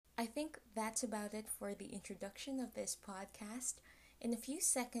think that's about it for the introduction of this podcast. In a few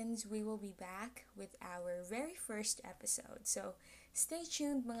seconds, we will be back with our very first episode. So stay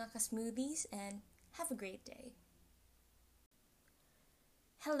tuned mga kasmoothies and have a great day.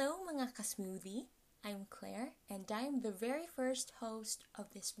 Hello mga kasmoothie, I'm Claire and I'm the very first host of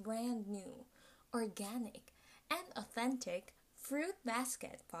this brand new, organic, and authentic Fruit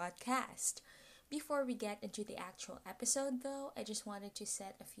Basket podcast. Before we get into the actual episode though, I just wanted to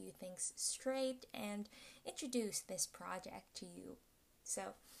set a few things straight and introduce this project to you.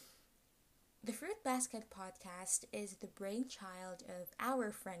 So, the Fruit Basket podcast is the brainchild of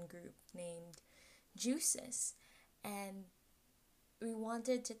our friend group named Juices, and we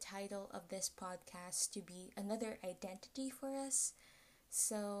wanted the title of this podcast to be another identity for us,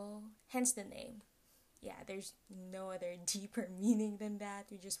 so hence the name. Yeah, there's no other deeper meaning than that.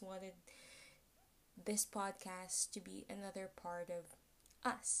 We just wanted this podcast to be another part of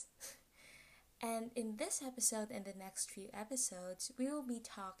us. And in this episode and the next few episodes, we will be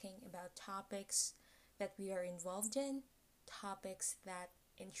talking about topics that we are involved in, topics that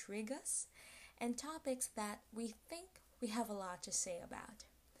intrigue us, and topics that we think we have a lot to say about.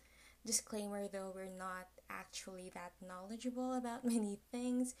 Disclaimer though, we're not actually that knowledgeable about many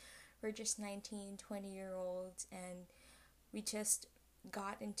things. We're just 19, 20-year-olds, and we just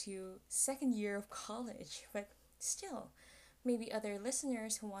got into second year of college, but still, maybe other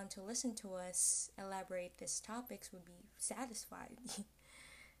listeners who want to listen to us elaborate these topics would be satisfied.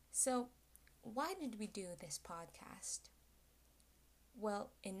 So, why did we do this podcast? Well,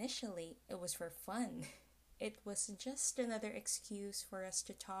 initially, it was for fun. It was just another excuse for us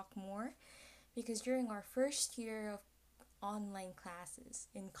to talk more, because during our first year of online classes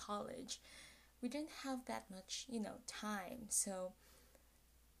in college, we didn't have that much, time. So,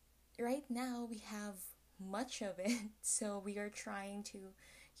 right now we have much of it, so we are trying to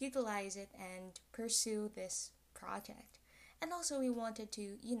utilize it and pursue this project. And also we wanted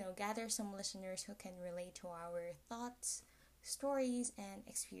to, gather some listeners who can relate to our thoughts, stories, and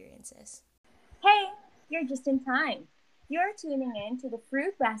experiences. Hey, you're just in time. You're tuning in to the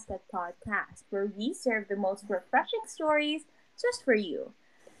Fruit Basket podcast, where we serve the most refreshing stories just for you.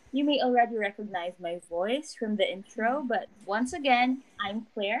 You may already recognize my voice from the intro, but once again, I'm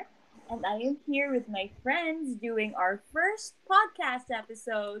Claire, and I am here with my friends doing our first podcast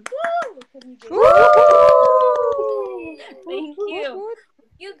episode. Woo! Can you give Thank you.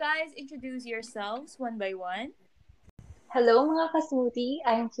 You guys introduce yourselves one by one. Hello mga kasmoothie,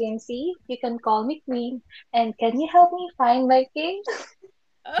 I'm Kinsey. You can call me Queen. And can you help me find my king?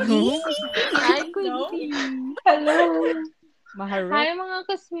 Hi, No? Quincy! Hello. Maharot. Hi, mga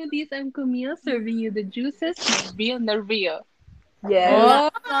kasmoothies! I'm Camille, serving you the juices real na real.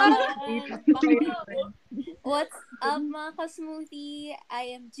 Yes. What's up, mga kasmoothie?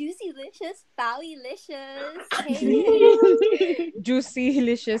 I am Juicy Licious, Bowie-licious. Hey! Juicy,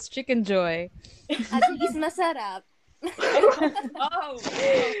 delicious chicken joy. At least masarap. Oh!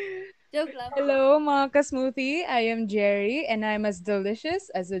 Joke lang. Hello, mga kasmoothie. I am Jerry, and I'm as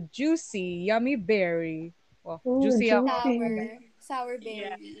delicious as a juicy, yummy berry. Well, Ooh, juicy ako. Sour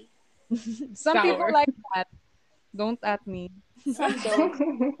berry. Some people Sour. like that. Don't at me. Some don't.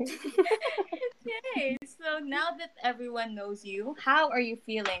 Okay, so now that everyone knows you, how are you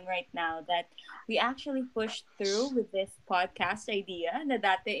feeling right now that we actually pushed through with this podcast idea na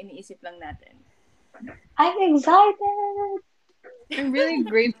dati iniisip lang natin? I'm excited. I'm really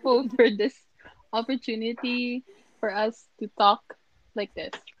grateful for this opportunity for us to talk like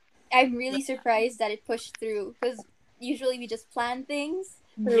this. I'm really surprised that it pushed through because usually we just plan things.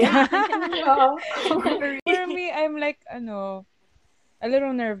 Yeah. Oo. For me, I'm like, a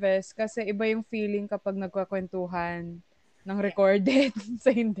little nervous kasi iba yung feeling kapag nagkakwentuhan ng recorded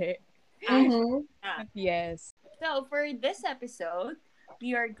sa hindi. Mhm. Yes. So, for this episode,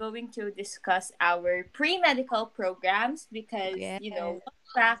 we are going to discuss our pre-medical programs because, one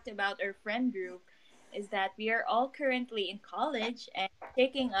fact about our friend group is that we are all currently in college and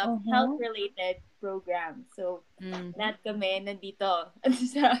taking up health-related programs. So, lahat kami nandito.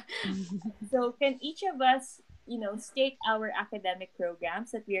 So, can each of us, state our academic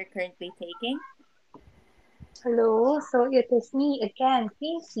programs that we are currently taking? Hello, so it is me again,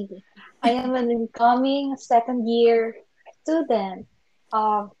 Quincy. I am an incoming second year student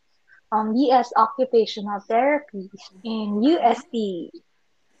of BS Occupational Therapy in UST.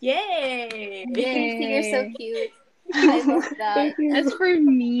 Yay! Quincy, you're so Yay! cute. I love that. Thank you. As for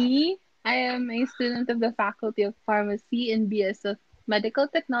me, I am a student of the Faculty of Pharmacy in BS of Medical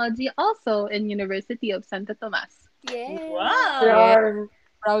Technology, also in University of Santo Tomas. Yay. Wow! Roar.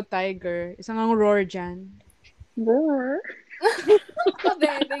 Proud tiger. Isang ang roar dyan. Roar.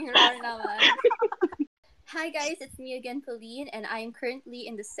 Pabebeng roar naman. Hi guys, it's me again, Pauline, and I am currently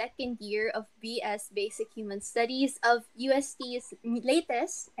in the second year of BS Basic Human Studies of UST's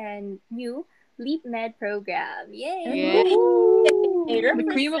latest and new Leap Med program. Yay! Yeah. The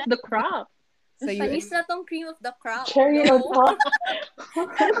cream of the crop. Sa Panis US. na tong cream of the crop. Cherry on No. top.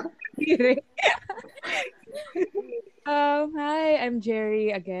 Hi, I'm Jerry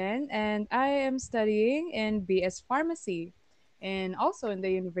again, and I am studying in BS Pharmacy and also in the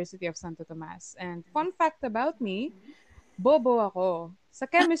University of Santo Tomas. And fun fact about me, bobo ako sa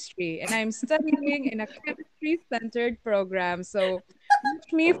chemistry, and I'm studying in a chemistry-centered program. So, watch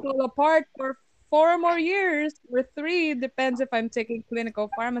me fall apart for 4 more years or 3, depends if I'm taking clinical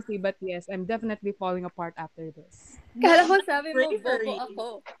pharmacy. But yes, I'm definitely falling apart after this. Kala ko sabi mo, Bravery. bobo ako.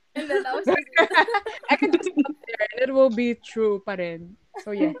 And then I was I can just stop there and it will be true pa rin.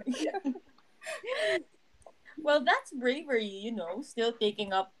 So yeah. Well, that's bravery, still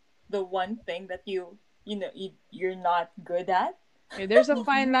taking up the one thing that you're not good at. Okay, there's a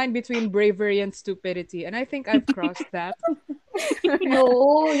fine line between bravery and stupidity, and I think I've crossed that.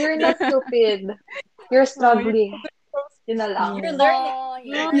 No, you're not stupid. You're struggling. Yun na lang. You're learning. Oh,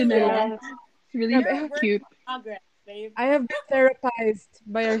 You're yeah. You know, learning. Yes. it's really You're a work in cute. progress, babe. I have been therapized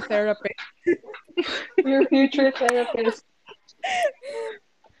by our therapist. Your future therapist.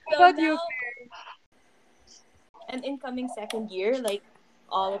 How So about you? now, an incoming second year, like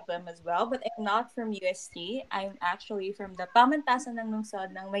all of them as well. But I'm not from UST. I'm actually from the Pamantasan ng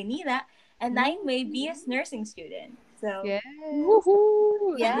Lungsod ng Maynila, and I'm a BS nursing student. So, Yes.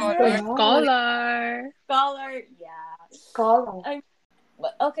 Woohoo! Yeah. Scholar. scholar, yeah. Scholar.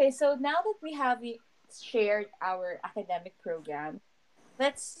 But okay, so now that we have shared our academic program,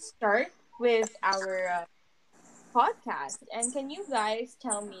 let's start with our podcast. And can you guys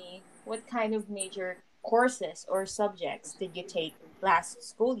tell me what kind of major courses or subjects did you take last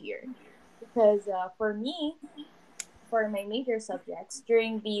school year? Because for me, for my major subjects,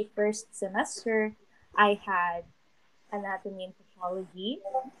 during the first semester, I had anatomy and physiology,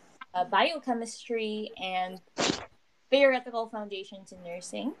 biochemistry, and theoretical foundations in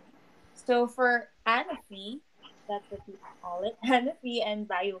nursing. So for ANAFE, that's what we call it, ANAFE and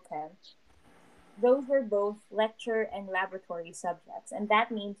biochem, those were both lecture and laboratory subjects. And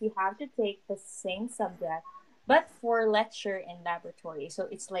that means you have to take the same subject, but for lecture and laboratory. So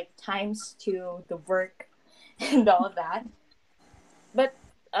it's like times two the work and all of that. But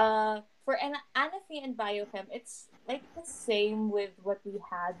for ANAFE and biochem, it's like the same with what we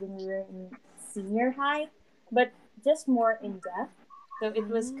had when we were in senior high, but just more in depth. So it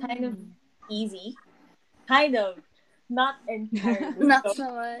was kind of easy, kind of, not entirely. Not So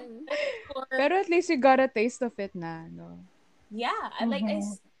naman. Pero at least you got a taste of it na, no? yeah,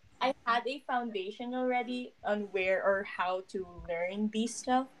 I had a foundation already on where or how to learn these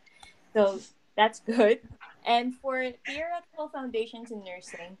stuff. So that's good. And for theoretical foundations in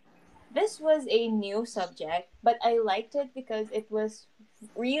nursing, this was a new subject, but I liked it because it was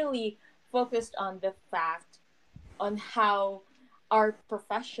really focused on the fact on how our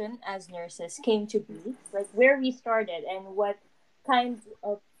profession as nurses came to be, like where we started and what kinds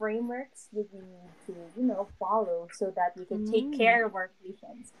of frameworks did we need to, follow so that we could take care of our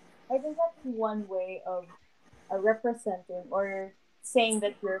patients. I think that's one way of representing or saying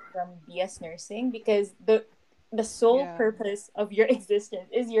that you're from BS nursing because the sole Yeah. purpose of your existence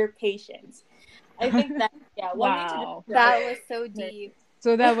is your patients. I think that one way to Wow. describe That it. was so deep.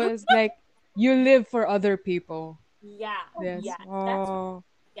 So that was like, you live for other people. Yeah, Yes. yeah, Oh.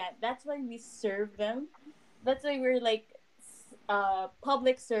 that's why we serve them. That's why we're like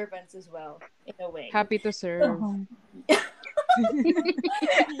public servants as well in a way. Happy to serve. Yeah.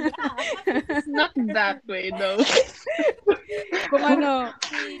 Not that way, though. Kung ano,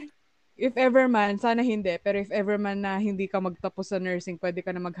 if ever man, sana hindi, pero if ever man na hindi ka magtapos sa nursing, pwede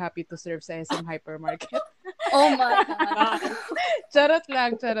ka na mag-happy to serve sa SM Hypermarket. Oh my god. Charot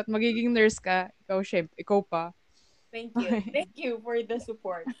lang, charot. Magiging nurse ka, ikaw pa. Thank you. Thank you for the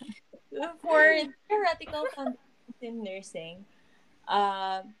support. For theoretical foundations in nursing,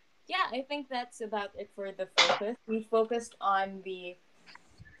 I think that's about it for the focus. We focused on the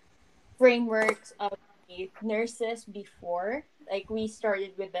frameworks of the nurses before. Like we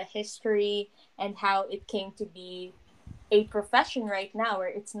started with the history and how it came to be a profession right now where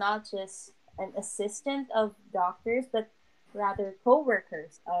it's not just an assistant of doctors, but rather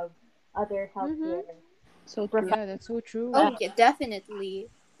co-workers of other healthcare So true. Yeah, that's so true. Oh, yeah, definitely.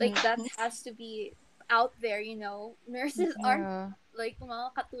 Like, that has to be out there, Nurses aren't Yeah. like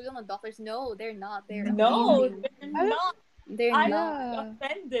mga katulong ng doctors. No, they're not. They're No, amazing. they're not. They're I'm not. Yeah.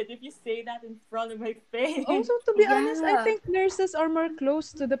 offended if you say that in front of my face. Also, to be honest, I Yeah. think nurses are more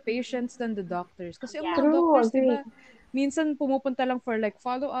close to the patients than the doctors. Kasi yung Yeah. mga True, doctors, di agree. ba, minsan pumupunta lang for like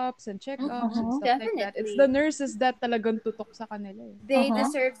follow-ups and check-ups and Mm-hmm. Mm-hmm. stuff like that. It's the Definitely. nurses that talagang tutok sa kanila eh. They Mm-hmm.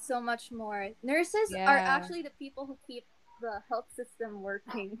 deserve so much more. Nurses are Yeah. actually the people who keep the health system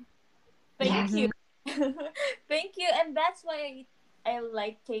working. Thank you. Mm-hmm. Thank you. And that's why I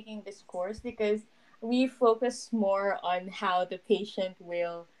like taking this course because we focus more on how the patient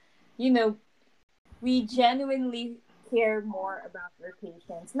will, you know, we genuinely care more about our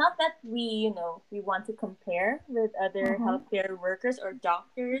patients. Not that we want to compare with other Mm-hmm. healthcare workers or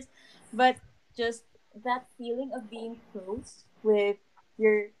doctors, but just that feeling of being close with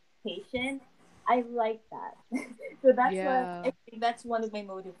your patient. I like that. So that's what I Yeah. think that's one of my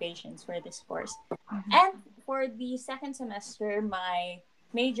motivations for this course. Mm-hmm. And for the second semester, my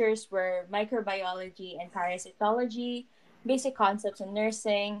majors were microbiology and parasitology, basic concepts in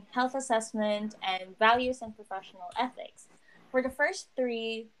nursing, health assessment, and values and professional ethics. For the first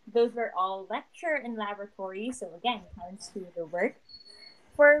three, those were all lecture and laboratory, so again, counts to the work.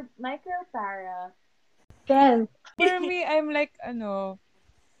 For micropara, Ken, For me, I'm like,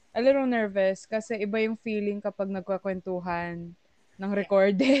 a little nervous kasi iba yung feeling kapag nagkakwentuhan ng yeah,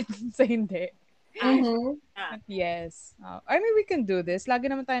 recorded sa hindi. actually, mm-hmm. yeah, But yes. I mean, we can do this. Lagi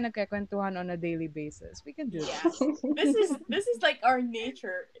naman tayo nagkakwentuhan on a daily basis. We can do yeah. this. This is like our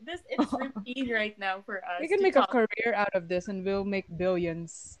nature. It's routine right now for We us can to make a talk. career out of this and we'll make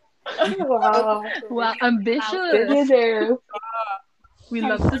billions. Wow, Hopefully. Wow, Out ambitious. billionaire. We some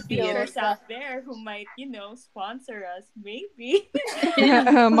love to see it. producers out there who might, sponsor us, maybe.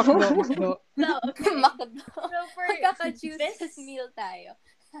 Makdo, makdo. So, okay. Makdo. So, for Magkaka-juices this, meal tayo.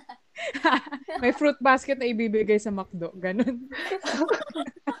 May fruit basket na ibibigay sa McDo. Ganun.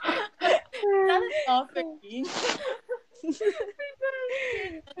 that is offering.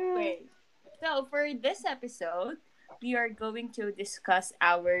 Anyway, so for this episode, we are going to discuss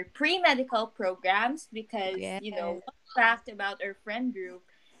our pre-medical programs because, Yes. one fact about our friend group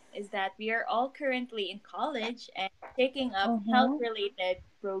is that we are all currently in college and taking up Mm-hmm. health-related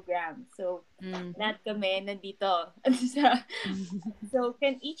programs. So, Mm. lahat kami nandito. So,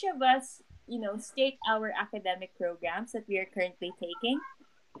 can each of us, state our academic programs that we are currently taking?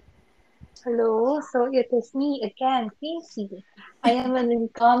 Hello, so it is me again, Casey. I am an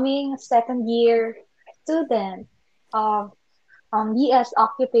incoming second year student of BS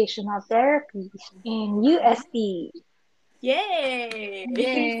Occupational Therapy in UST. Yay!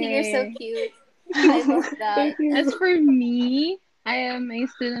 Casey, you're so Yay. cute. I love that. Thank you. As for me, I am a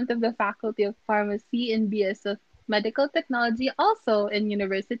student of the Faculty of Pharmacy in BS of Medical Technology, also in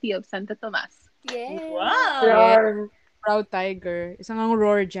University of Santo Tomas. Yay! Yeah. Wow! Roar. Proud tiger. Isang ang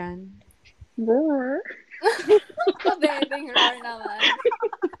roar dyan. Roar. Pabebeng roar naman.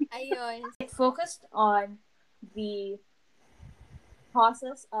 Ayun. It focused on the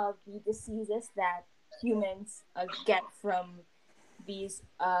process of the diseases that humans get from these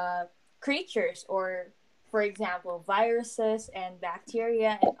creatures, or, for example, viruses and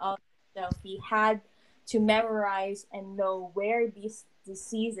bacteria and all that stuff. We had to memorize and know where these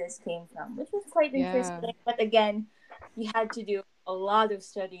diseases came from, which was quite Yeah. interesting. But again, you had to do a lot of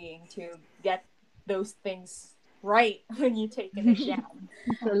studying to get those things right when you take an exam.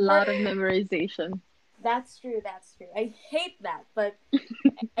 It's a lot of memorization. That's true. That's true. I hate that, but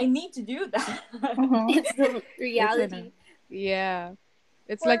I need to do that. Mhm. It's the It's reality. yeah.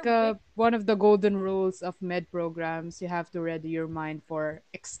 It's For like which, one of the golden rules of med programs. You have to ready your mind for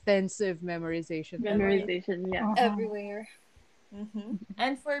extensive memorization throughout. Memorization, yeah. Mhm. Everywhere.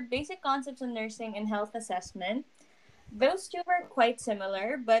 and for basic concepts in nursing and health assessment, those two were quite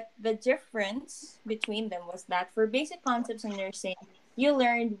similar, but the difference between them was that for basic concepts in nursing, you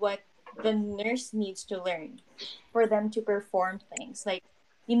learned what the nurse needs to learn for them to perform things. Like,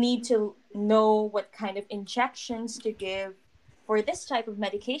 you need to know what kind of injections to give for this type of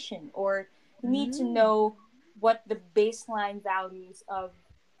medication, or you need to Mm. know what the baseline values of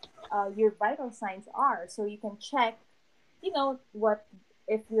your vital signs are, so you can check, what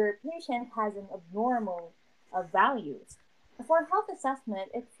if your patient has an abnormal values. For health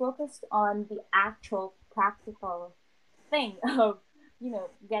assessment, it focused on the actual practical thing of,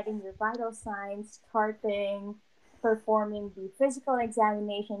 getting your vital signs, charting, performing the physical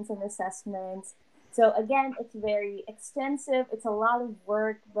examinations and assessments. So again, it's very extensive. It's a lot of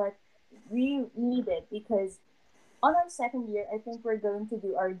work, but we need it because on our second year, I think we're going to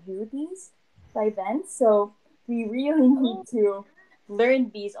do our duties by then. So we really need to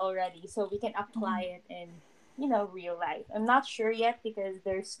learn these already so we can apply it in, real life. I'm not sure yet because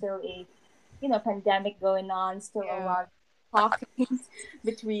there's still a, pandemic going on, still a Yeah. lot of talking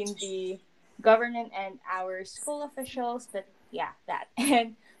between the government and our school officials. But yeah, that.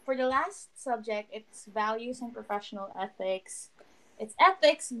 And for the last subject, it's values and professional ethics. It's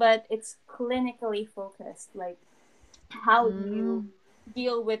ethics, but it's clinically focused. Like, how do you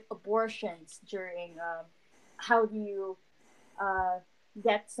deal with abortions during, how do you uh,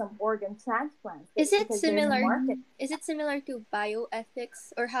 get some organ transplants? Is it Because there's a similar? market. Is it similar to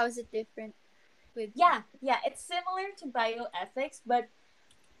bioethics, or how is it different? With Yeah, it's similar to bioethics, but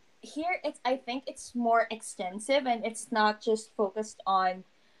here it's, I think it's more extensive, and it's not just focused on,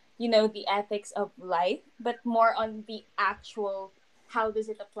 the ethics of life, but more on the actual, how does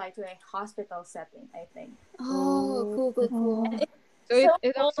it apply to a hospital setting, I think. Oh, cool. And Mm. it's So so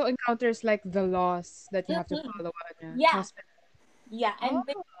it cool. also encounters like the laws that you have to Mhm. follow on a Yeah, hospital. and Oh,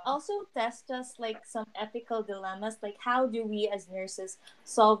 they also test us like some ethical dilemmas, like how do we as nurses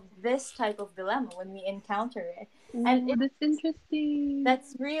solve this type of dilemma when we encounter it. And Oh, that's interesting.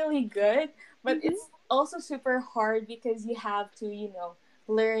 that's really good, but Mm-hmm. it's also super hard because you have to,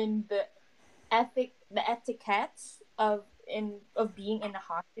 learn the etiquettes of being in a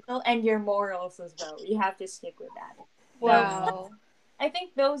hospital, and your morals as well. You have to stick with that. So Wow. I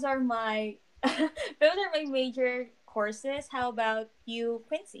think those are my those are my major courses. How about you,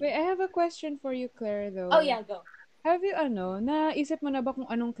 Quincy? wait, I have a question for you, Claire, Oh though. yeah, go. Have you, naisip mo na ba kung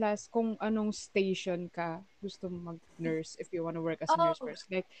anong station ka gusto mo mag-nurse if you want to work as a nurse Oh, first?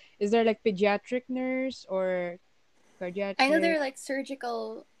 Like, is there like pediatric nurse or I know cardiac there are like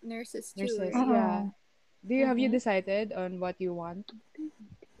surgical nurses too, nurses? right? Yeah. Mm. Have you mm-hmm. decided on what you want?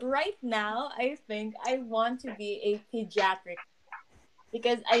 Right now, I think I want to be a pediatric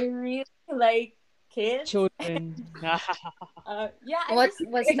because I really like kids. Children. Yeah, I What just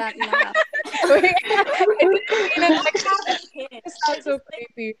was like that laugh? Wait, I like having kids. it I sounds so just like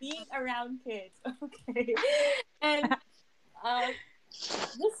creepy. being around kids. Okay, and uh,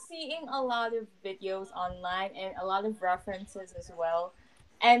 just seeing a lot of videos online and a lot of references as well,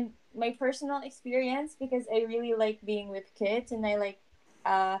 and my personal experience, because I really like being with kids and I like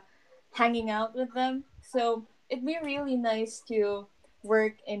uh, hanging out with them. So it'd be really nice to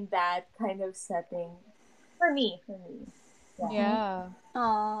work in that kind of setting for me. For me, yeah. Mhm. Yeah.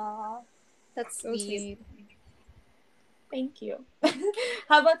 Aw, that's So sweet. sweet. Thank you.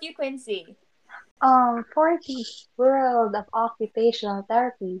 How about you, Quincy? For the world of occupational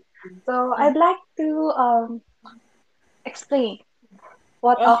therapy, so I'd like to explain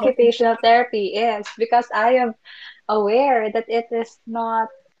what Oh. occupational therapy is because I am aware that it is not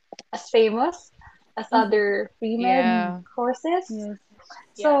as famous as other pre-med Yeah. courses. Yes.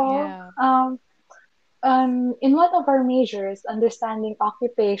 Yeah. So, Yeah. in one of our majors, understanding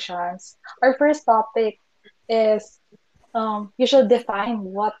occupations, our first topic is you should define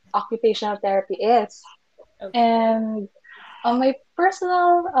what occupational therapy is. Okay. And my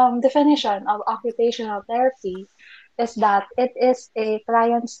personal definition of occupational therapy is that it is a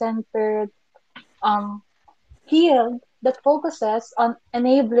client-centered um, field that focuses on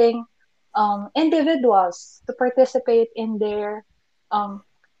enabling individuals to participate in their um,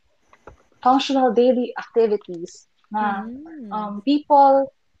 functional daily activities na Mm.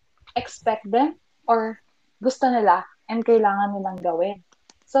 people expect them or gusto nila and kailangan nilang gawin.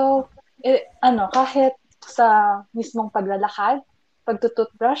 So, kahit sa mismong paglalakad,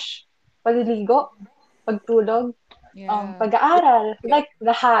 pagtututbrush, paliligo, pagtulog, Yeah. pag-aaral, Yeah. like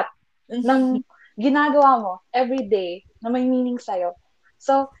lahat ng ginagawa mo every day na may meaning sa'yo.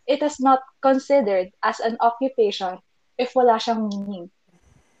 So, it is not considered as an occupation if wala siyang meaning.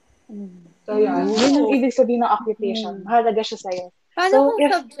 So, yun yung Oh. ibig sabihin ng occupation. Mm. Mahalaga siya sa'yo. Paano So, kung if,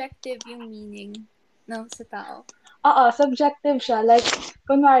 subjective yung meaning sa tao? subjective siya, like,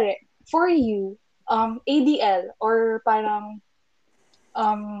 kunwari, for you, ADL, or parang,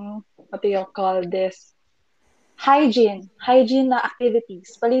 what do you call this? Hygiene na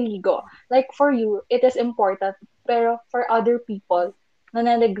activities, paliligo. Like, for you, it is important, pero for other people,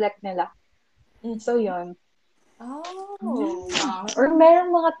 na-neglect nila. So, Mhm. yun. Oh. Or merong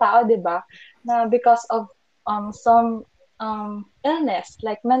mga tao, di ba, na because of some illness,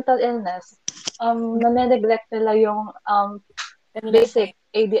 like mental illness, na-neglect nila yung Kanilang basic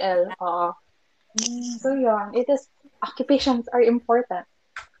hype. ADL. So, yun. It is, occupations are important.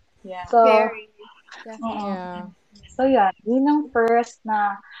 Yeah. So, Very, oo. definitely. Yeah. So, yun. Yun ang first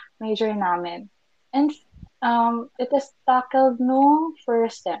na major namin. And it is tackled no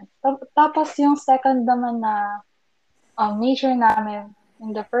first sem. Tapos yung second naman na major namin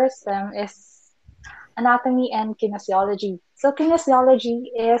in the first sem is anatomy and kinesiology. So, kinesiology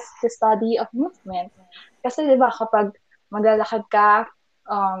is the study of movement. Kasi, di ba, kapag maglalakad ka,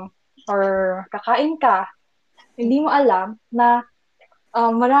 or kakain ka, hindi mo alam na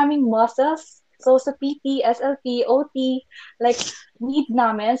maraming muscles. So, sa PT, SLP, OT, like, need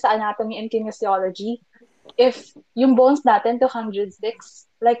namin sa anatomy and kinesiology, if yung bones natin, 206,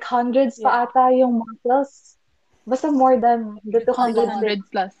 like, hundreds pa ata yung muscles. Basta more than the A lot. 206.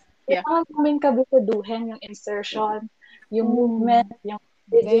 200 plus. Yeah. Kailangan namin kabisaduhin yung insertion, yung movement, yung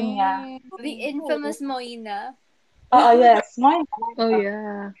bridging niya. The infamous Moina. Yes, Moina. Oh,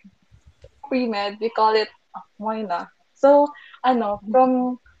 yeah. Pre-med, we call it Moina. So,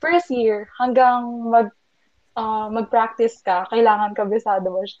 from first year hanggang mag-practice ka, kailangan kabisado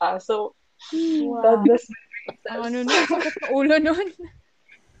mo siya. So, that's Ang ano nun, sakit sa ulo nun.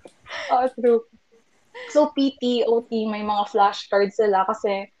 true. So, PT, OT, may mga flashcards sila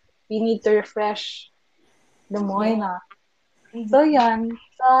kasi we need to refresh the Moina. So, yan.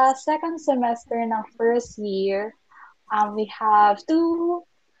 Sa second semester ng first year, we have two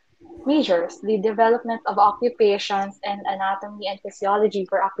majors, the development of occupations and anatomy and physiology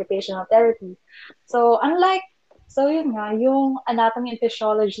for occupational therapy. So, yun nga, yung anatomy and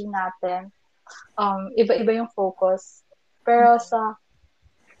physiology natin, iba-iba yung focus. Pero sa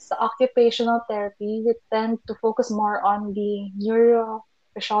occupational therapy, we tend to focus more on the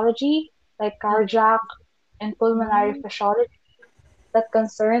neurophysiology, like cardiac and pulmonary physiology, that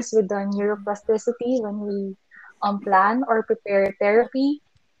concerns with the neuroplasticity when we plan or prepare therapy.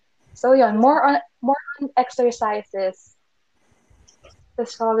 So yun, more on exercises.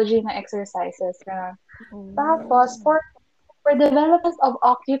 Physiology na exercises. Tapos, for development of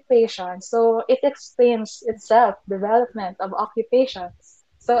occupation, so it explains itself, development of occupations.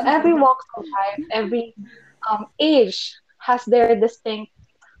 So every walk of life, every age has their distinct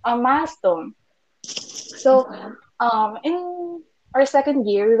milestone. So in our second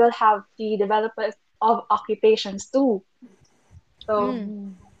year, we will have the development of occupations too. So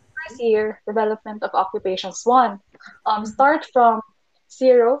first year, development of occupations 1. Start from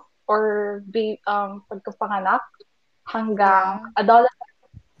 0 or pagkapanganak hanggang adolescent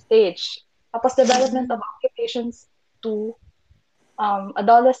stage. Tapos development of occupations 2,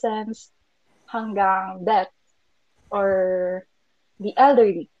 adolescence hanggang death or the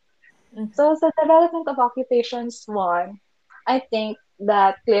elderly. So sa development of occupations 1, I think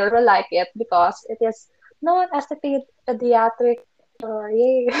that Claire will like it because it is known as the pediatric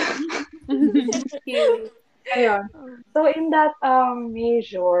yay. Ayun. So in that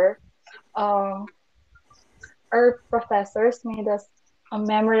major, our professors made us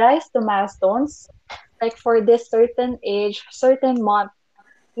memorize the milestones. Like for this certain age, certain month,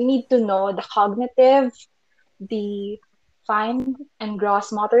 we need to know the cognitive, the fine and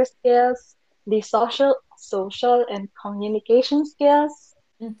gross motor skills, the social and communication skills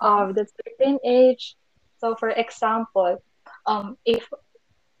of the certain age. So for example, if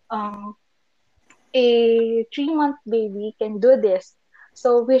a 3-month baby can do this,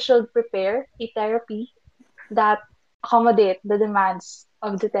 so we should prepare a therapy that accommodate the demands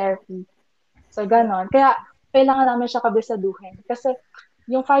of the therapy. So, ganon. Kaya, kailangan namin siya kabisaduhin. Kasi,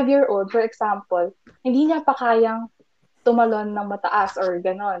 yung 5-year-old, for example, hindi niya pa kayang tumalon ng mataas or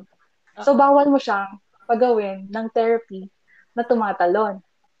ganon. So, bawal mo siyang pagawin ng therapy na tumatalon.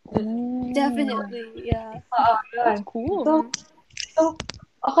 Definitely, yeah. That's cool. So,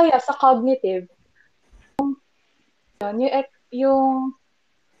 okay, sa cognitive, yung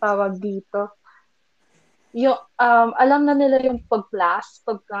tawag dito, yung alam na nila yung pag-plus,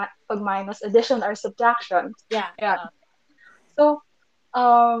 pag-minus, addition or subtraction. Yeah. So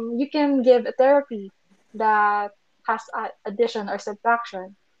you can give a therapy that has addition or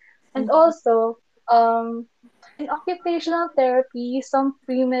subtraction. And also in occupational therapy, some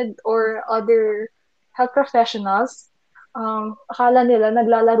pre-med or other health professionals, akala nila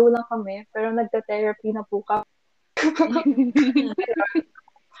naglalaro lang kami pero nagte-therapy na po kami.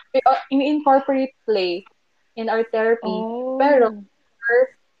 In-incorporate play in our therapy. Pero for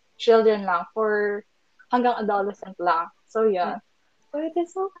children lang, for hanggang adolescent lang. So, yeah. So, it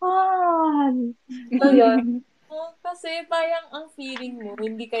is so fun. So, yeah. Kasi parang ang feeling mo,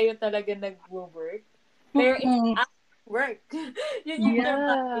 hindi kayo talaga nag-work. Pero it's work. Yun yung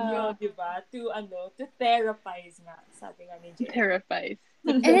trabaho nyo, di ba? To therapize nga, sabi nga ni Jay. Therapize.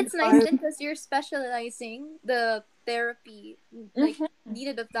 And it's nice because you're specializing the therapy like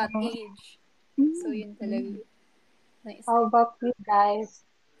needed of that age. So yun talaga. Nice. How about you guys?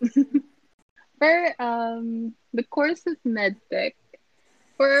 For the course of MedTech,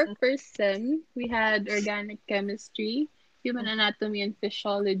 for our first sem, we had organic chemistry, human anatomy and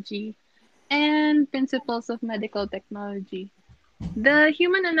physiology, and principles of medical technology. The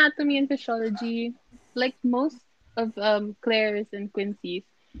human anatomy and physiology, like most of Claire's and Quincy's,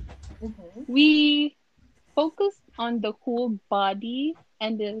 we focused on the whole body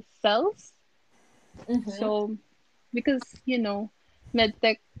and the cells. Mm-hmm. So, because,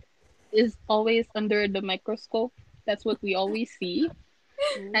 medtech is always under the microscope, that's what we always see.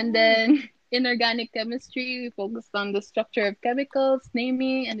 And then in organic chemistry, we focused on the structure of chemicals,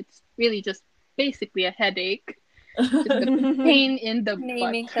 naming, and it's really just basically a headache, just a pain in the butt.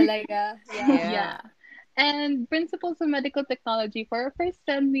 Naming talaga. Yeah. Yeah. Yeah. And principles of medical technology. For our first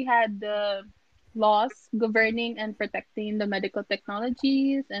sem, we had the laws governing and protecting the medical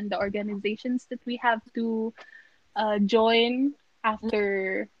technologies and the organizations that we have to join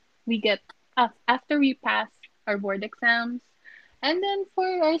after after we pass our board exams. And then for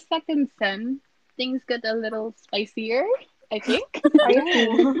our second sem, things get a little spicier, I think, Spicy.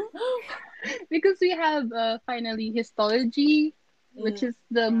 because we have finally histology, which Mm. is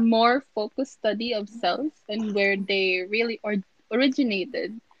the more focused study of cells and where they really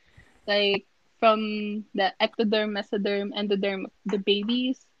originated, like from the ectoderm, mesoderm, endoderm of the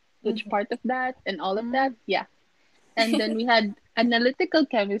babies, which Mhm. part of that, and all of that. Mm. Yeah. And then we had analytical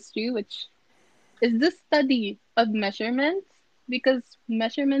chemistry, which is the study of measurements because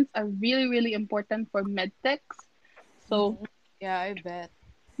measurements are really, really important for medtechs. So, Mhm. Yeah, I bet.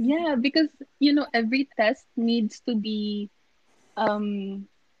 yeah, because, every test needs to be um,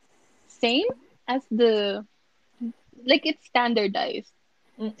 same as like it's standardized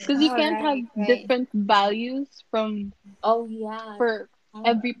Mm-mm. because you Oh, can't have right, right. different values from Oh yeah. for Ah.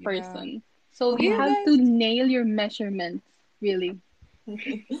 every Yeah. person. So Do you you Mhm. have to guys nail your measurements, really. do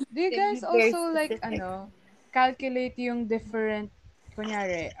you To be guys very also like specific. calculate yung different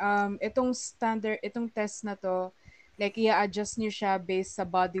kunyari itong test na to like i-adjust niyo siya based sa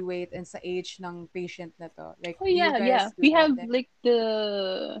body weight and sa age ng patient na to. Like Oh do you yeah, yeah. guys do We that have then? like the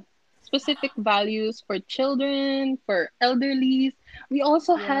specific values for children, for elderlies. We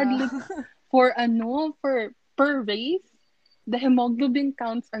also had Yeah. like for per race, the hemoglobin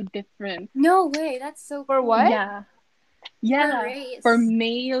counts are different. No way. That's so For cool. what? Yeah. Per Yeah. For race.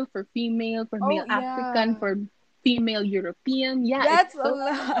 male, for Oh male African, yeah. for female European. Yeah, That's a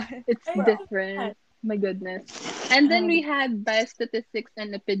lot. it's I know that. different. My goodness. And then we had biostatistics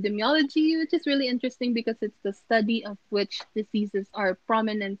and epidemiology, which is really interesting because it's the study of which diseases are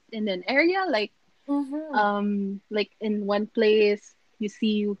prominent in an area. Mm-hmm. Like in one place you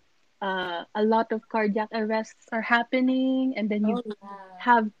see a lot of cardiac arrests are happening, and then you Oh yeah.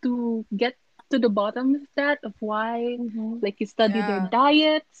 have to get to the bottom of that of why. Mhm. Like you study their Yeah.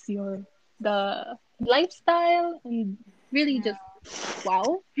 diets, the lifestyle, and really Yeah. just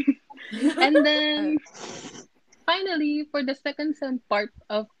wow. And Uh, then finally, for the second sem part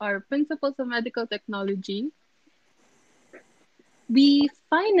of our principles of medical technology, we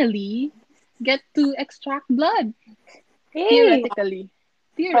finally get to extract blood Hey. theoretically.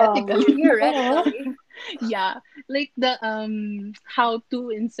 Um. Theoretically. Oh. Theoretically. Yeah, like the how to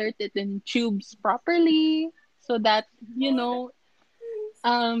insert it in tubes properly so that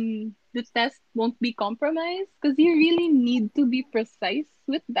the test won't be compromised because you really need to be precise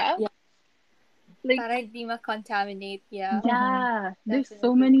with that. Yeah. Like, Para hindi ma-contaminate. Yeah, Mhm. yeah, there's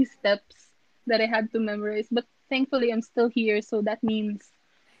so definitely. many steps that I had to memorize, but thankfully I'm still here, so that means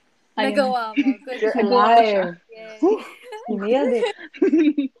I am Nagawa mo. Good You're nagawa ko job. siya. alive. Yay. Whew. You nailed it.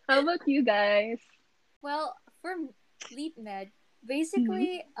 How about you guys? Well, for Leap Med, Mhm.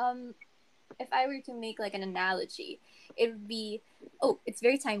 basically, if I were to make like an analogy, it would be, oh, it's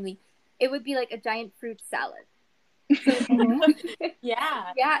very timely. It would be like a giant fruit salad. So Mhm.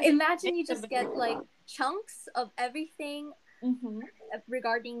 Yeah. yeah, It's imagine you a just bit. get like chunks of everything Mm-hmm.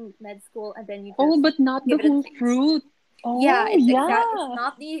 regarding med school, and then you Oh, just but not the give it a whole taste. fruit. Yeah, Oh, it's exact. It's yeah.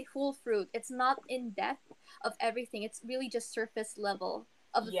 not the full fruit. It's not in depth of everything. It's really just surface level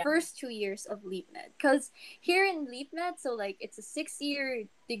of the Yeah. first 2 years of Leap Med. Because here in Leap Med, so like it's a 6 year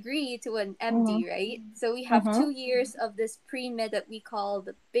degree to an Mhm. MD, right? So we have Uh-huh. 2 years of this pre med that we call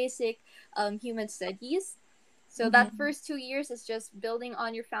the basic human studies. So that Mm-hmm. first 2 years is just building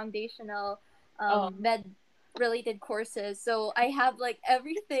on your foundational Oh. med related courses. So I have like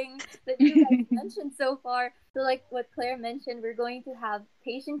everything that you guys mentioned so far. So like what Claire mentioned, we're going to have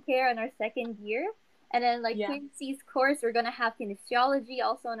patient care in our second year. And then like Yeah. Quincy's course, we're gonna have kinesiology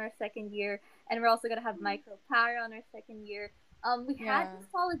also in our second year, and we're also gonna have micropara on our second year. We had yeah.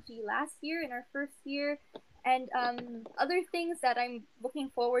 histology last year in our first year, and other things that I'm looking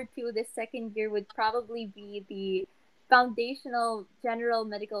forward to this second year would probably be the foundational general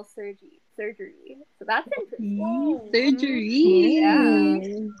medical surgery. Surgery. So that's interesting. Oh. Yeah. Surgery.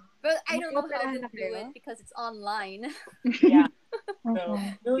 Yay. But I don't know how Mag-operahan to na do kayo? it because it's online. Yeah. So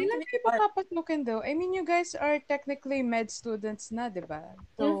Mhm. going to Kailan be kayo fun. papapasukin though? I mean, you guys are technically med students na, di ba?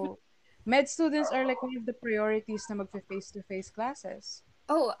 Mm-hmm. So, med students are like one of the priorities na mag-face-to-face classes.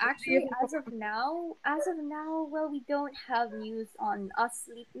 Oh, What do you actually, think as of now, well, we don't have news on us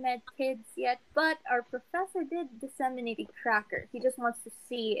sleep med kids yet, but our professor did disseminate a tracker. He just wants to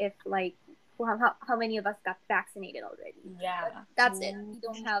see if, like, how many of us got vaccinated already. Yeah. But that's it. We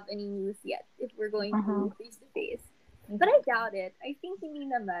don't have any news yet if we're going to Mhm. face to face. But I doubt it. I think hindi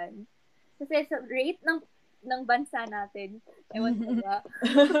naman. Kasi sa rate ng bansa natin, ewan ko ba.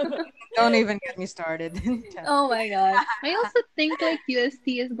 Don't even get me started. Oh my god. I also think like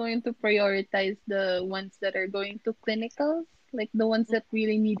UST is going to prioritize the ones that are going to clinicals, like the ones that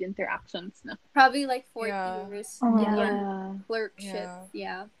really need interactions. Na. Probably like 4 Yeah. years Mhm. Yeah. clerkships.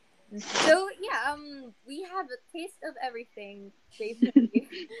 Yeah. Yeah. So yeah, we have a taste of everything, basically.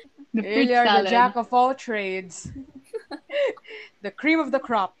 The You fruit really are the salad. jack of all trades. The cream of the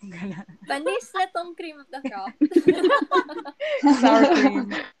crop. Panis na tong cream of the crop. Sour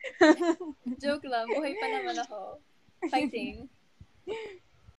cream. Joke lang, buhay pa naman ako. Fighting.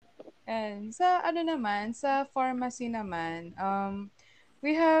 And sa sa pharmacy naman,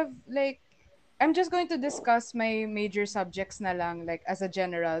 we have like, I'm just going to discuss my major subjects na lang, like as a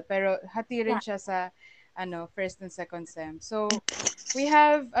general, pero hati rin siya sa first and second sem. So we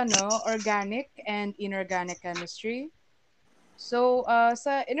have organic and inorganic chemistry. So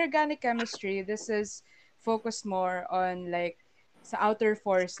sa inorganic chemistry, this is focused more on like sa outer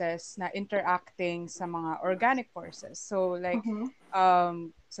forces na interacting sa mga organic forces. So like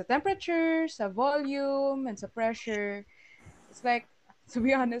Mhm. sa temperature, sa volume, and sa pressure. It's like, to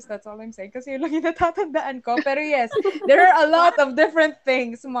be honest, that's all I'm saying. Kasi yun lang yung natatandaan ko. Pero yes, there are a lot of different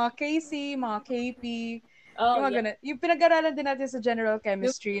things. Mga KC, mga KP, Oh, yung mga yeah. ganun. Yung pinag-aralan din natin sa general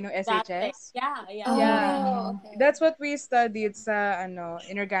chemistry, no That thing. SHS. Yeah. Yeah. Oh, okay. That's what we studied sa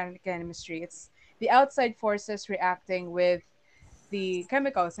inorganic chemistry. It's the outside forces reacting with the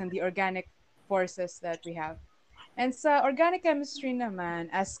chemicals and the organic forces that we have. And sa organic chemistry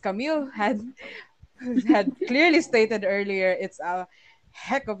naman, as Camille had clearly stated earlier, it's a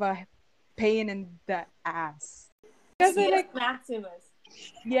heck of a pain in the ass. Kasi Yes, like, Maximus.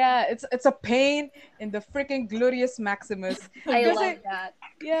 yeah, it's a pain in the freaking gluteus maximus. I Kasi, love that.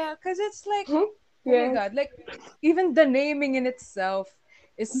 yeah, because it's like, Mhm. oh my Yes. god, like even the naming in itself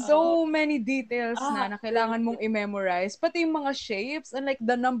is so many details na kailangan mong i-memorize. Pati yung mga shapes and like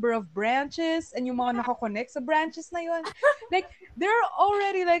the number of branches and yung mga nakakonect sa branches na yun. Like, there are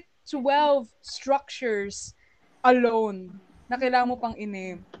already like 12 structures alone na kailangan mo pang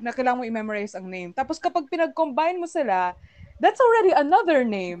i-name, na kailangan mo i-memorize ang name. Tapos kapag pinag-combine mo sila, that's already another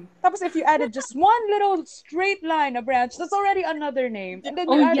name. Tapos if you added just one little straight line, a branch, that's already another name. And then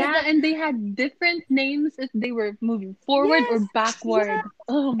Oh you added yeah, and they had different names if they were moving forward or Yes, backward.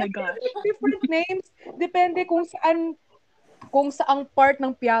 yeah. Oh my And they have gosh. like different names depende kung saang part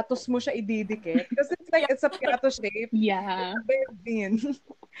ng piatos mo siya ididikit. Kasi it's like, it's a piatos shape. Yeah. Benzene.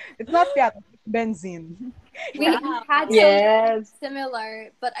 It's not piatos, it's benzene. We Yeah. had something Yes.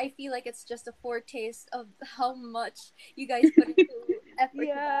 similar, but I feel like it's just a foretaste of how much you guys put into effort.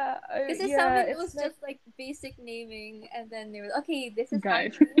 Yeah. Because Yeah, some it it's was like, just like basic naming, and then they were okay, this is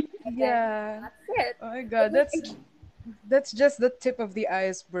Guys. how you name, and yeah. then that's it. Oh my god, that's just the tip of the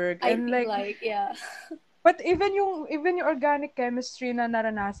iceberg. I And feel like, like yeah. but even yung organic chemistry na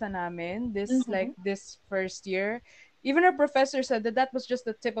naranasan namin this first year, even our professor said that that was just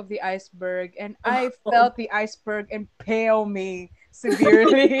the tip of the iceberg, and I felt the iceberg impale me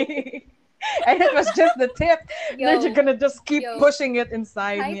severely. And it was just the tip. They're just gonna just keep yo, pushing it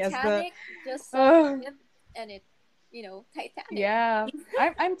inside me as the Titanic just saw uh, the tip, and it, Titanic. yeah.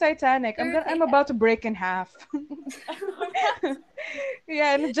 I'm Titanic. You're I'm about to break in half.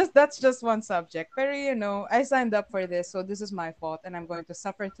 Yeah, and that's just one subject. But I signed up for this, so this is my fault, and I'm going to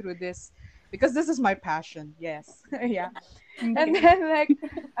suffer through this because this is my passion. Yes, yeah. And Okay. then like,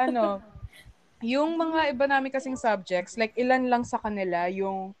 yung mga iba namin kasing subjects, like ilan lang sa kanila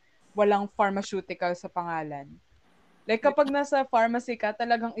yung walang pharmaceutical sa pangalan. Like kapag nasa pharmacy ka,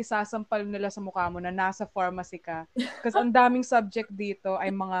 talagang isasampal nila sa mukha mo na nasa pharmacy ka. Because ang daming subject dito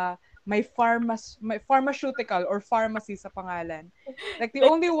ay mga may pharmaceutical or pharmacy sa pangalan. Like the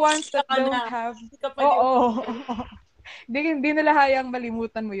only ones that don't have, oo. Hindi nila hayang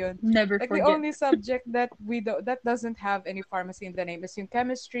malimutan mo yun. Never Like the forget. only subject that that doesn't have any pharmacy in the name is yung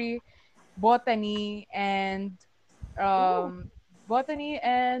chemistry, botany, and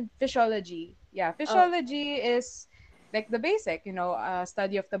physiology. Yeah, physiology is like the basic,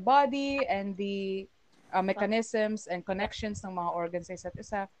 study of the body and the mechanisms and connections ng mga organs sa isa't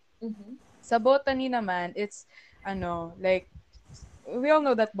isa. Sa botany naman, it's like we all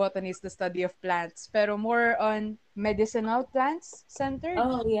know that botany is the study of plants, pero more on medicinal plants centered.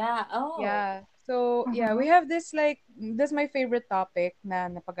 Oh, yeah. Oh. Yeah. So, yeah, we have this this is my favorite topic na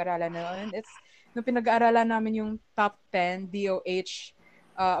napag-aralan na. And it's, no pinag-aaralan namin yung top 10 DOH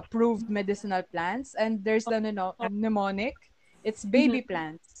approved medicinal plants. And there's the mnemonic. It's baby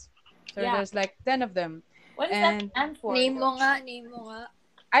plants. So Yeah. there's like 10 of them. What does that stand for? Name mo nga.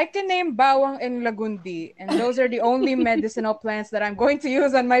 I can name bawang and lagundi, and those are the only medicinal plants that I'm going to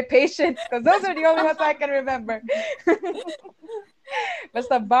use on my patients because those are the only ones I can remember.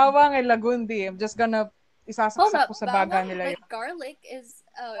 Basta bawang and lagundi. I'm just gonna isasaksak ko sa baga nila. Like garlic is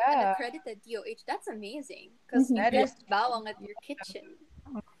an accredited DOH. That's amazing because you get bawang at your kitchen.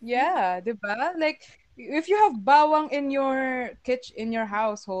 Yeah, diba? Like if you have bawang in your kitchen, in your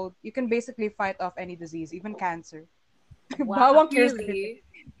household, you can basically fight off any disease, even cancer. Wow, bawang cures Really?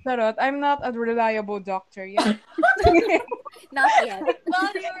 Charot, I'm not a reliable doctor yet. Not yet.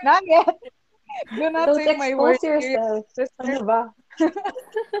 Not yet. Do not Don't take my expose word. yourself. Ano ba?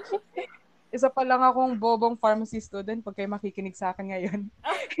 Isa pa lang akong bobong pharmacy student pag kayo makikinig sa akin ngayon.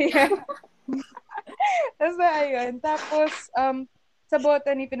 Basta ayun. Tapos, sa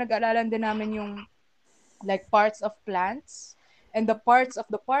botany, pinag-aaralan din namin yung like parts of plants and the parts of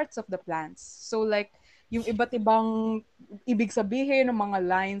the plants. So like, yung iba't ibang ibig sabihin ng mga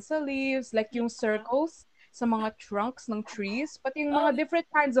lines sa leaves, like yung circles sa mga trunks ng trees, pati yung mga different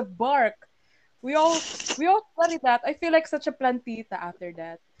kinds of bark. We all study that. I feel like such a plantita after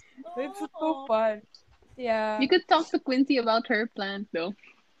that. It's so fun. Yeah. You could talk to Quincy about her plant though.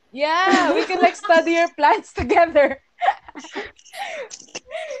 Yeah, we can like study your plants together.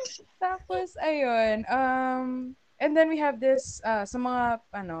 Tapos ayun, and then we have this sa mga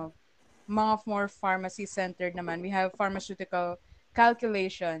mga more pharmacy-centered naman. We have pharmaceutical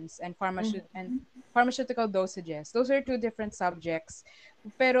calculations and pharmaceutical dosages. Those are two different subjects.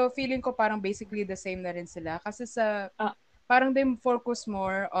 Pero feeling ko parang basically the same na rin sila. Kasi parang they focus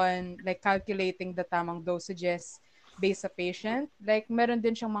more on like calculating the tamang dosages based sa patient. Like meron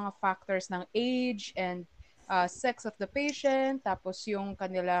din siyang mga factors ng age and sex of the patient. Tapos yung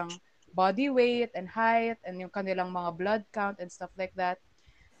kanilang body weight and height and yung kanilang mga blood count and stuff like that.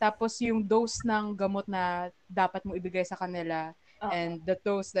 Tapos yung dose ng gamot na dapat mo ibigay sa kanila and the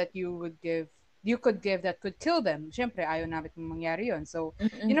dose that you could give that could kill them. Siyempre, ayaw namin mangyari yun. So,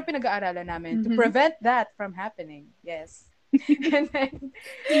 yun ang pinag-aaralan namin to prevent that from happening. Yes. And then,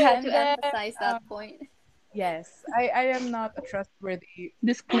 you had to emphasize that point. Yes. I am not a trustworthy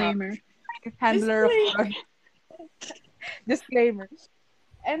Disclaimer. Handler of drugs. Disclaimer.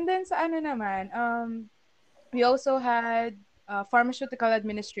 And then sa naman, we also had pharmaceutical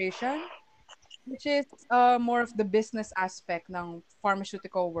administration, which is more of the business aspect ng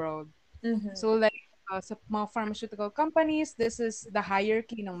pharmaceutical world. Mm-hmm. So like sa mga pharmaceutical companies, this is the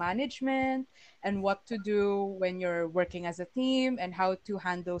hierarchy ng management and what to do when you're working as a team and how to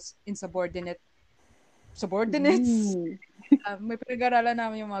handle subordinates. May pinag-aralan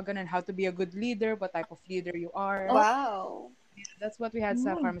namin yung mga ganun, how to be a good leader, what type of leader you are. Wow. Yeah, that's what we had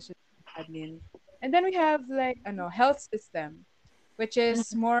sa pharmaceutical admin. And then we have like health system, which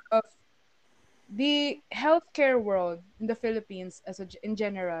is more of the healthcare world in the Philippines in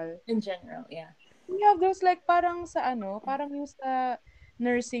general. In general, yeah. We have those like parang sa parang yung sa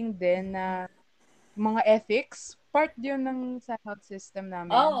nursing din na mga ethics, part yun ng sa health system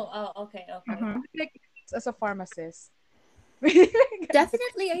namin. Oh, okay. Like as a pharmacist.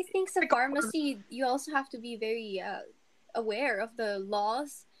 Definitely, I think sa pharmacy, you also have to be very aware of the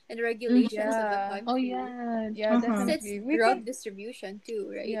laws and the regulations of the country. Oh yeah. Yeah, definitely. It's drug distribution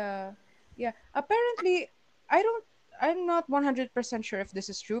too, right? Yeah. Apparently, I'm not 100% sure if this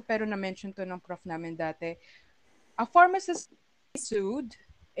is true, pero na-mention to ng prof namin dati. A pharmacist sued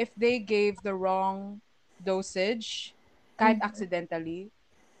if they gave the wrong dosage, kahit accidentally.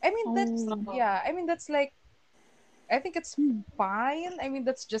 I mean, that's like, I think it's fine. I mean,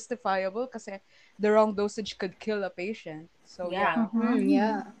 that's justifiable kasi the wrong dosage could kill a patient. So, Yeah.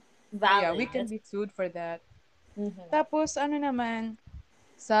 Yeah. Valid. yeah, we can be sued for that. Tapos, naman,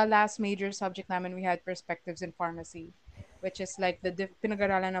 sa last major subject namin, we had perspectives in pharmacy, which is like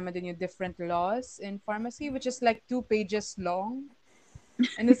pinag-aralan naman din yung different laws in pharmacy, which is like 2 pages long.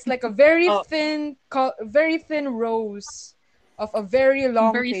 And it's like a very thin rows of a very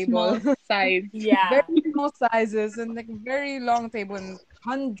long table. Small size. Yeah. Very small sizes and like very long table and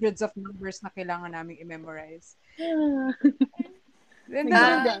hundreds of numbers na kailangan namin i-memorize. And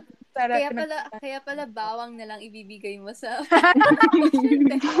then, Kaya pala bawang na lang ibibigay mo sa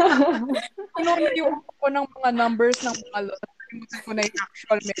yung ko ng mga numbers ng mga laws. Kalimutan ko na yung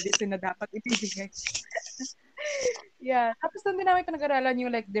actual medicine na dapat ibibigay. Yeah, tapos doon din namin pinag-aralan yung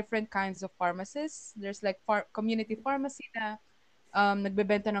like different kinds of pharmacists. There's like community pharmacy na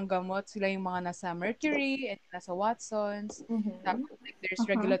nagbebenta ng gamot. Sila yung mga nasa Mercury and nasa Watsons. Mm-hmm. Tapos like there's Mhm.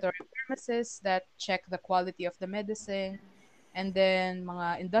 regulatory pharmacists that check the quality of the medicine. And then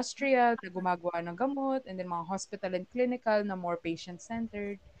mga industrial na gumagawa ng gamot. And then mga hospital and clinical na more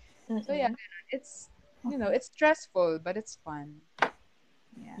patient-centered. So yeah, Mm-hmm. it's, it's stressful, but it's fun. Yeah.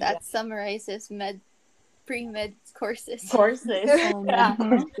 Yeah. That summarizes pre-med courses. Courses. Oh, Yeah. med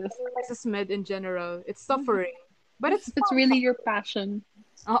courses. This is med in general. It's suffering, but it's It's fun. really your passion.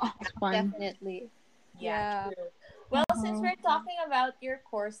 Oh, It's fun. Definitely. Yeah, yeah. true. Well, since we're talking about your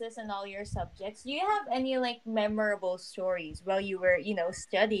courses and all your subjects, do you have any like memorable stories while you were,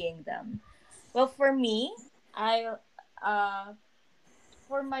 studying them? Well, for me, I uh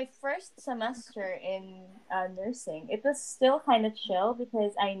for my first semester in nursing, it was still kind of chill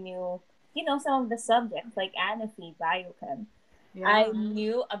because I knew, some of the subjects like anaphy, biochem. I Yeah.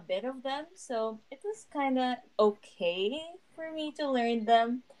 knew a bit of them, so it was kind of okay for me to learn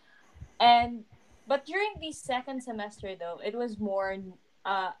them. And but during the second semester, though, it was more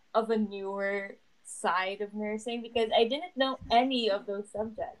of a newer side of nursing because I didn't know any of those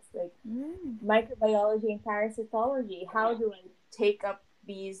subjects like Mm. microbiology and parasitology. How do I take up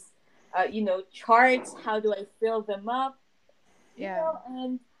these, charts? How do I fill them up? Yeah.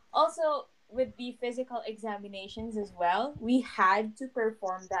 And also with the physical examinations as well, we had to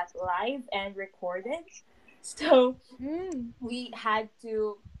perform that live and recorded. So Mm. we had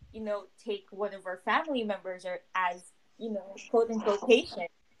to, take one of our family members or as, quote unquote patient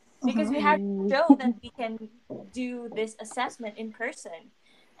because we had to show that we can do this assessment in person.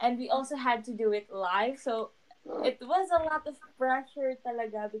 And we also had to do it live. So it was a lot of pressure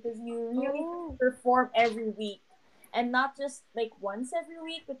talaga because you really Oh. perform every week and not just like once every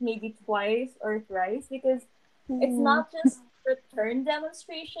week, but maybe twice or thrice because it's not just return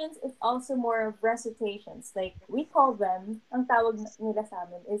demonstrations, it's also more of recitations. Like we call them, ang tawag nila sa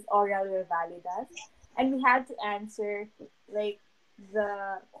amin is oral revalidas. And we had to answer like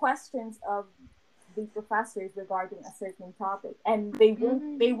the questions of the professors regarding a certain topic. And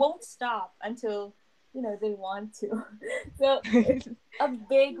they won't stop until they want to. So it's a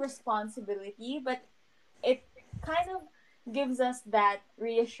big responsibility, but it kind of gives us that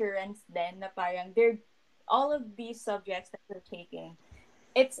reassurance then na parang they're all of these subjects that we're taking,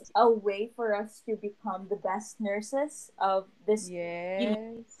 it's a way for us to become the best nurses of this Yes.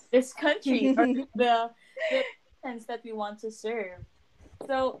 this country or the patients that we want to serve.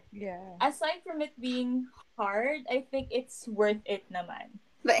 So Yeah. aside from it being hard, I think it's worth it naman.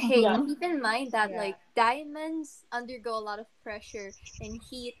 But hey, Yeah. keep in mind that Yeah. like diamonds undergo a lot of pressure and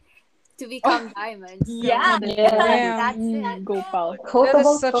heat to become diamonds. So Yeah. Yeah. that's Damn. it. Go, pal. That is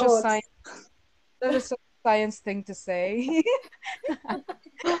Quotable such a quotes. science. That is such a science thing to say.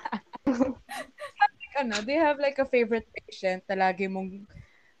 They have like a favorite patient na lagi mong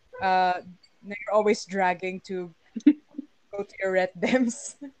na you're always dragging to go to your ret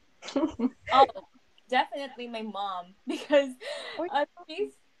dems. Oh, definitely my mom because Oh,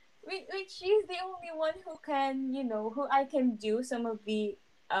 she's the only one who can who I can do some of the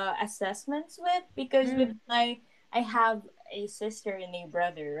assessments with because with I have a sister and a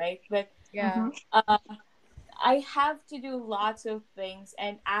brother, right? But yeah. uh, I have to do lots of things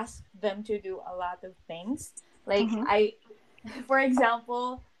and ask them to do a lot of things. Like for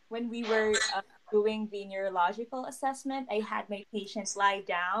example, when we were doing the neurological assessment, I had my patients lie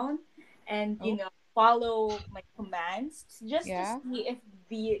down and Oh. follow my commands just to Yeah. see if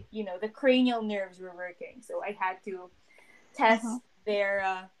the cranial nerves were working. So I had to test their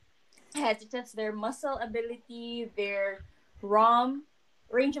muscle ability, their ROM,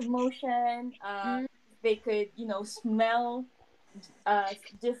 range of motion. They could smell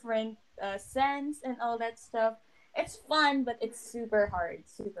different scents and all that stuff. It's fun, but it's super hard.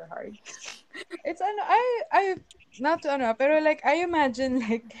 Super hard. It's I not to pero like I imagine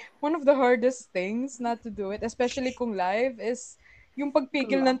like one of the hardest things not to do it, especially kung live, is yung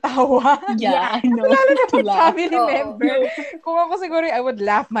pagpigil ng tawa. Yeah, I know. Lalo na To pag laugh. family Oo. member. Kung ako siguro, I would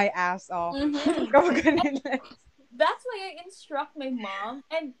laugh my ass off. Kapag ganun lang. That's why I instruct my mom.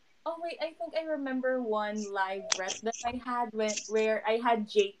 And oh wait, I think I remember one live rep that I had where I had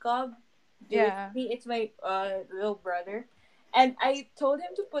Jacob do it Yeah. for me. It's my little brother. And I told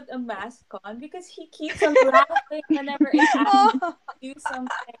him to put a mask on because he keeps on laughing whenever I ask him to do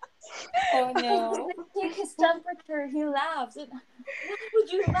something. Oh no. When I take his temperature, he laughs. And why would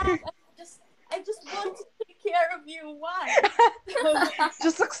you laugh? I just want to take care of you. Why?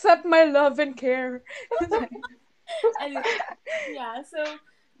 Just accept my love and care. And yeah, so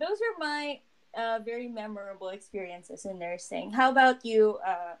those are my very memorable experiences in nursing. How about you,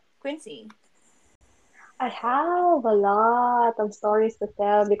 Quincy? I have a lot of stories to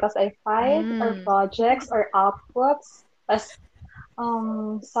tell because I find our Mm. projects or outputs as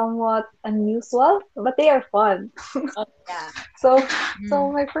somewhat unusual, but they are fun. Oh yeah. So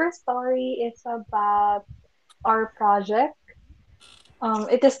Mm. my first story is about our project.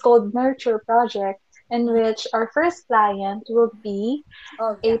 It is called Nurture Project, in which our first client will be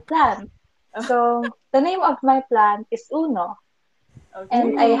Oh a yeah. plant. So the name of my plant is Uno,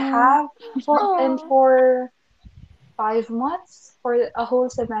 and Okay. I Uno. have for 5 months for a whole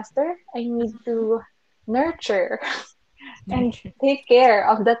semester, I need to nurture and Nurture. take care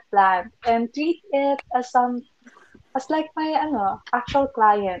of that plant and treat it as like my actual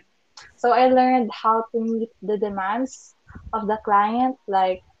client. So I learned how to meet the demands of the client,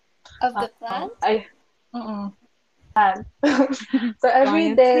 like Of the plant? I mm-mm, plant. So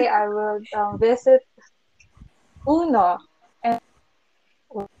every Client. day I would visit Uno, and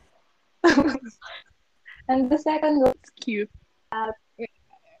and the second was It's cute.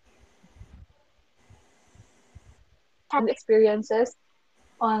 had experiences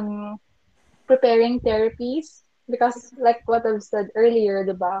on preparing therapies because like what I've said earlier,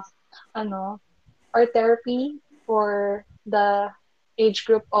 diba? Ano, our therapy for the age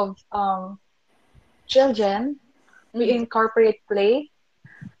group of children, we Mm-hmm. incorporate play.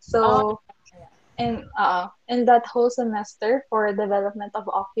 Oh So yeah. in that whole semester for development of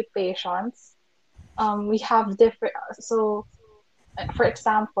occupations, we have different. So for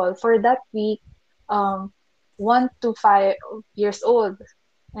example, for that week, um 1 to 5 years old,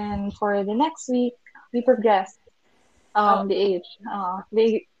 and for the next week we progress Oh. the age Mm.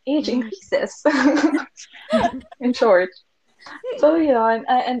 increases in short. So yun,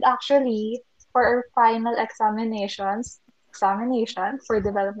 and actually for our final examination for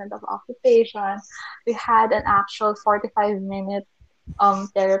development of occupation, we had an actual 45-minute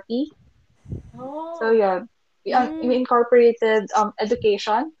therapy. So Oh. yeah, we Mm. incorporated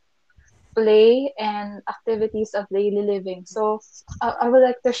education, play, and activities of daily living. So I would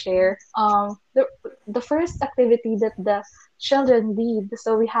like to share the first activity that the children did.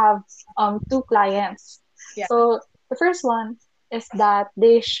 So we have two clients. Yeah. So the first one is that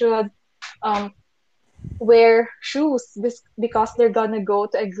they should um wear shoes because they're gonna go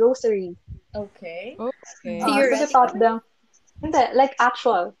to a grocery. Okay. Okay. So we taught Theoretically? them hindi, like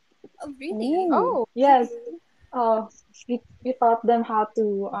actual. Oh, really? Oh. Oh. Yes. Uh, we taught them how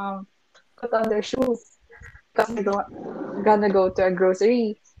to put on their shoes because they're gonna go to a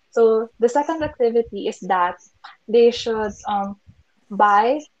grocery. So the second activity is that they should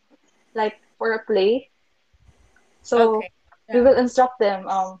buy like for a play. So Okay. we Yeah. will instruct them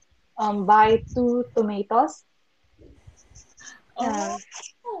buy 2 tomatoes. Yeah.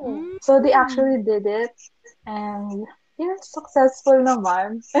 Oh. So they Mm. actually did it, and they're successful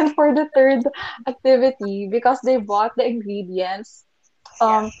naman. And for the third activity, because they bought the ingredients,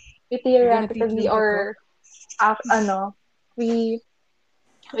 Yeah. we You're gonna teach theoretically them to cook? or ano, we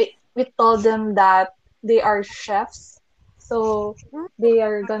we told them that they are chefs, so Mm. they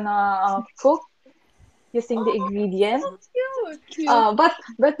are gonna cook using the Oh, ingredient. so cute. Cute.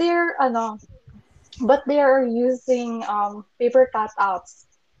 But they are using paper cutouts,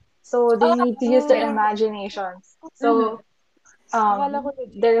 so they Oh, need to use their okay. Oh. imaginations. Mm-hmm. So Akala ko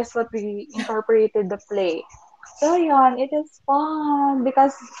legit. there is what we incorporated the play. So yun, it is fun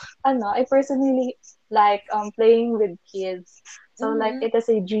because I personally like playing with kids. So like Mm-hmm. it is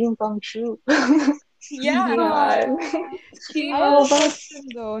a dream come true. Yeah. Yan. I have Cute. Oh, a but question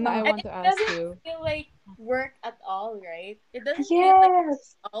though. No, I uh, And want it to ask doesn't you. feel like work at all, right? It doesn't feel like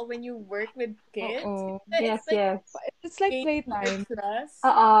yes, all when you work with kids. Oo. yes, It's like yes. It's like gaining their playtime. trust.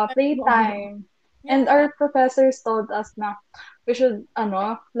 And, Oo. Playtime. And yeah. our professors told us na we should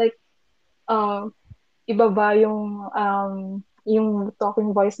like um ibaba yung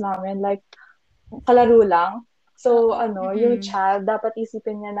talking voice namin like kalaro lang. So yung Mm-mm. child dapat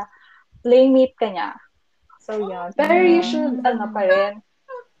isipin niya na playmate ka niya. So yun. Pero you Yeah. should pa Mm. rin.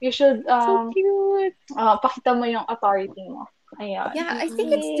 You should So cute. pakita mo yung authority mo. Ayan. Yeah, I think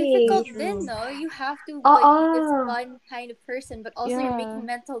it's Yay! difficult then, True. no? You have to Oo. be this fun kind of person, but also you're Yeah. making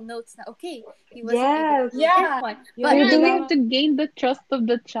mental notes na, okay, he wasn't able to Yes. do this Yeah. one. Yeah, But You're Yeah, and you doing have to kailangan. gain the trust of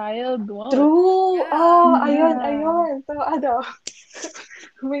the child. Wow. true. yeah. Ayun, Yeah. ayun. So,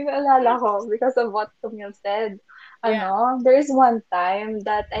 may naalala ko because of what Tumil said. Yeah. There is one time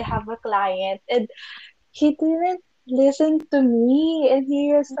that I have a client and he didn't listen to me and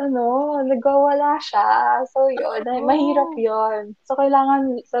he is, nagwawala siya. So, yun, mahirap Oh. yun. So,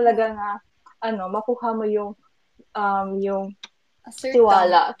 kailangan talaga na, makuha mo yung Assert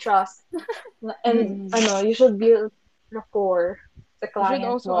tiwala, trust. And Mm. you should build rapport sa You should client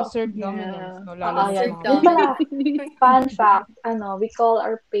also mo. assert dominance, Yeah. no? Lalo na sa Yan. Assert mga Yun babae. pala, dominance. fun fact, we call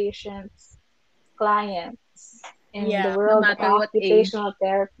our patients clients in the Yeah. No world of matter what age. occupational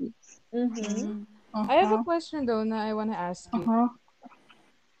therapy. Mm-hmm. Mm. I have a Uh-huh. question though na I wanna ask you. Uh-huh.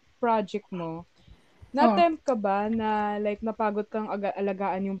 Project mo, Oh. na-tempt ka ba na like napagod kang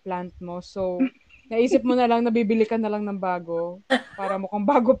alagaan yung plant mo? So, naisip mo na lang na bibili ka na lang ng bago para mukhang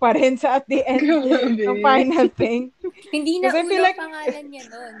bago pa rin sa at the end ng Grabe. final thing. Hindi na Kasi I feel uno like pangalan niya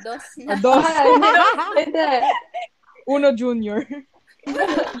noon. Dos na. Dos. Hindi. Uno Junior.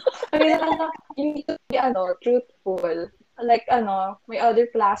 I mean, you need to be, truthful. Like, my other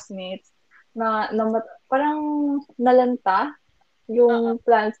classmates parang nalanta Uh-uh. yung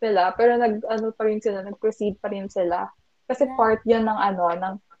plans nila, pero pa rin sila, nag-proceed pa rin sila. Kasi Yeah. part yun ng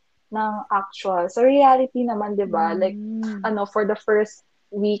actual. So, reality naman, di ba? Like, Mm. for the first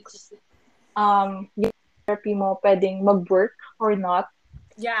weeks, yung therapy mo pwedeng mag-work or not.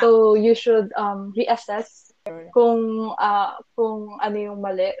 Yeah. So, you should reassess kung ano yung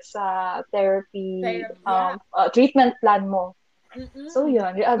mali sa therapy Yeah. treatment plan mo. So, Mm-mm.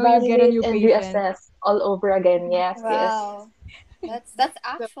 yun, So you get a reevaluate new and patient. reassess all over again. Yes, yes. Wow. That's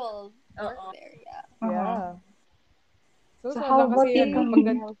actual work Oo. there, yeah. Uh-huh. Yeah. So, So, sad how lang about kasi you, pag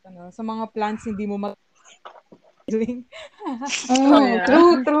Camille? sa mga plants hindi mo feeling. Yeah.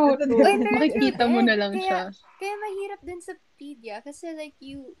 True. Uy, pero true Makikita mo din. na lang siya. Kaya mahirap din sa pedia kasi like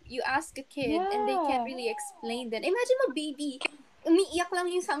you ask a kid and they can't Yeah. really explain then. Imagine mo baby, umiiyak lang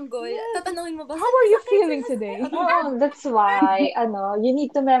yung sanggol. Tatanungin mo ba? How are you feeling today? Oh, that's why, you need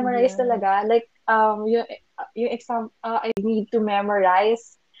to memorize Yeah. talaga. Like, yung exam, I need to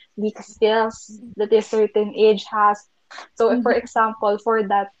memorize the skills that a certain age has. So, if, for example, for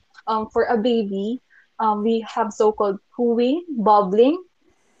a baby, we have so-called cooing, bubbling.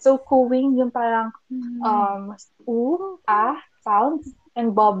 So, cooing, yung parang, sounds,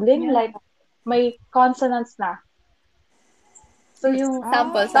 and bubbling, Yeah. like, may consonants na. So, yung,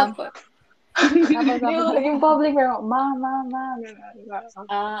 Sample, Ah, sample. yung bubbling, parang, ma, diba?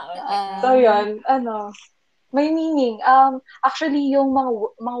 Okay. So, yun, may meaning. Actually, yung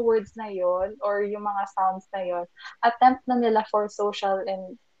mga words na yon or yung mga sounds na yon, attempt na nila for social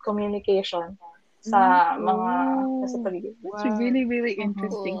and communication sa sa Oh, paligid. that's wow. really, really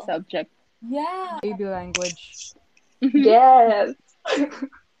interesting Cool. subject. Yeah. Baby language. Yes.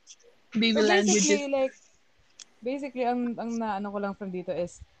 Baby So languages. basically ang naano ko lang from dito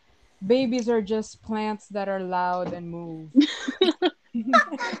is babies are just plants that are loud and move.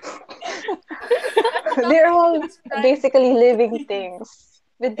 They're all basically living things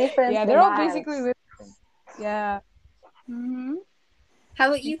with different Yeah, they're all demands. basically living. Yeah. Mm-hmm. How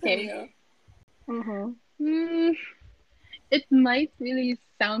about you, Okay. Camille? Mm-hmm. Mm, it might really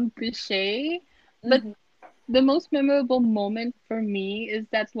sound cliche, but Mhm. the most memorable moment for me is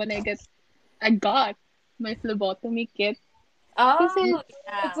that when I got my phlebotomy kit. Because Oh, That's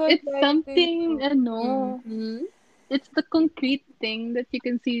yeah. so it's exciting. something, Mm-hmm. it's the concrete thing that you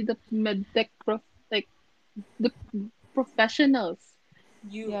can see the medtech like the professionals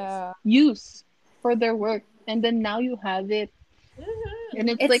Yeah. use for their work, and then now you have it, and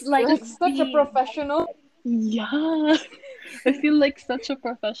it's It's like Like such a the professional. yeah, I feel like such a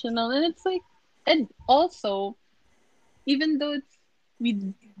professional, and it's like, and also, even though we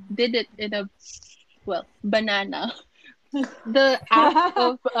did it in a banana, the act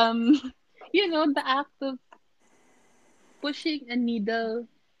of the act of pushing a needle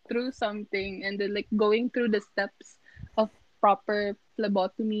through something and then like going through the steps of proper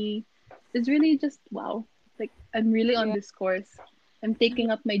phlebotomy is really just wow. Like I'm really on Yeah. this course. I'm taking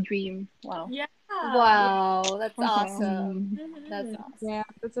up my dream. Wow. Yeah. wow, that's Mhm. awesome. Mhm. That's awesome. Yeah,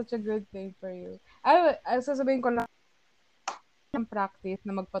 that's such a good thing for you. Sasabihin ko lang ng practice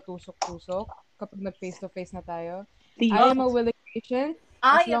na magpatusok-tusok kapag nag-face-to-face na tayo. I Please. am a willing patient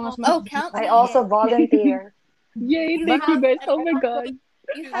I as am long as also. Oh, my count I me also in. volunteer. Yay, You thank you have guys. Oh my god.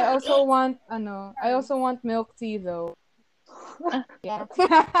 you I have also 8 want milk tea though. Yeah.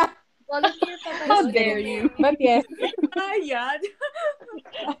 volunteer pa ba How yun? dare you? But yes, Ayan.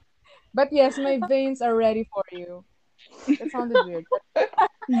 my veins are ready for you. That sounded weird. But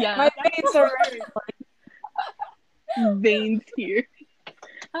Yeah, my veins are ready for you. veins here.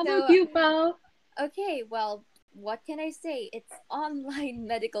 How So, about you, pal? okay, well, what can I say? It's online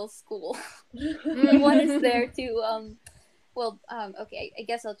medical school. Mm. One is there to okay, I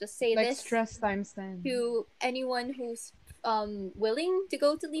guess I'll just say Like this stress times 10. to anyone who's willing to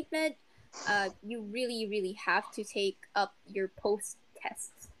go to Leap Med. You really have to take up your post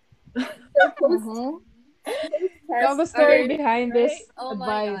tests. So post Mm-hmm. Tell the Tests story are behind right? this Oh my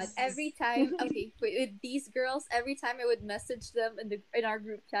god. advice. Every time okay, with these girls, every time I would message them in our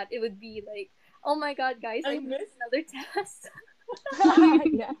group chat, it would be like, "Oh my god, guys, I I missed miss. another test."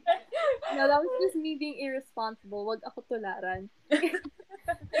 Yeah. No, that was just me being irresponsible. Wag ako tularan.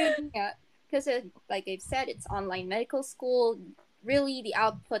 Yeah, because like I've said, it's online medical school. Really, the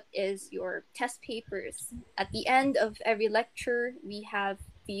output is your test papers. At the end of every lecture, we have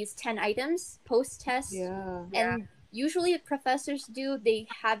these 10 items post test, Yeah. and usually professors do they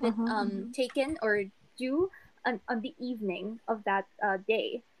have it taken or due on the evening of that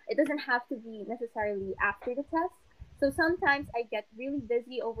day. It doesn't have to be necessarily after the test. So sometimes I get really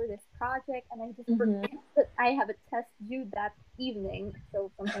busy over this project and I just forget that I have a test due that evening.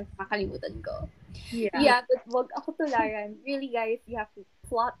 So sometimes makalimutan ko. Yeah. Yeah, but wag ako tularan. Really, guys, you have to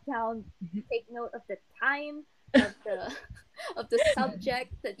plot down, take note of the time of the of the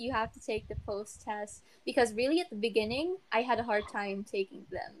subject that you have to take the post test, because really at the beginning I had a hard time taking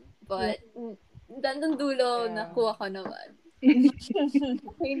them, but dandang dulo Yeah. nakuha ko naman.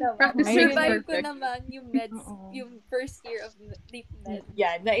 Okay naman. Practice makes Survive ko perfect. naman yung meds, Oo. yung first year of deep med.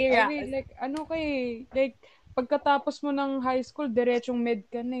 Yeah, I naira. mean, like, ano kay, like, pagkatapos mo ng high school, diretsong med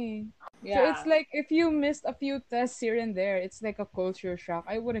ka na eh. So it's Yeah. like, if you missed a few tests here and there, it's like a culture shock.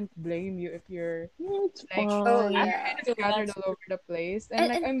 I wouldn't blame you if you're, It's like, Oh fine. yeah. scattered all over the place.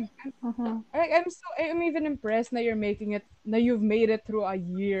 And like, And I'm even impressed that you've made it through a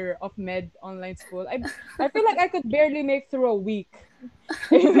year of med online school. I feel like I could barely make through a week.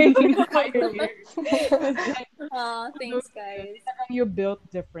 Making an entire year. It's like, thanks guys. you built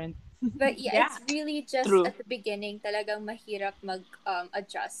different. But yeah, Yeah. it's really just True. at the beginning talagang mahirap mag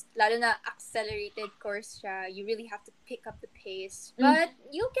adjust. Lalo na accelerated course siya. You really have to pick up the pace. But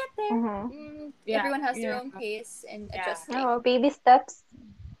you'll get there. Yeah. Everyone has their Yeah. own pace and Yeah. adjusting. Oh, baby steps.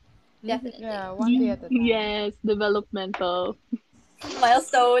 Definitely. Yeah, one day at a time. Yes, developmental.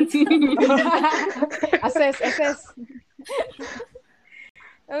 Milestones. Assess.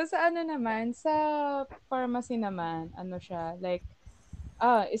 So, sa ano naman, sa pharmacy naman, ano siya, like,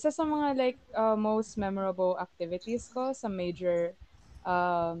 isa sa mga like most memorable activities ko sa major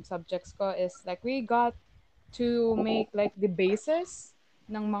subjects ko is like we got to make like the basis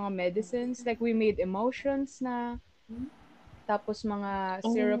ng mga medicines. Like we made emulsions na, tapos mga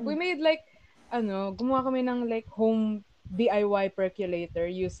syrup. We made like, gumawa kami ng like home DIY percolator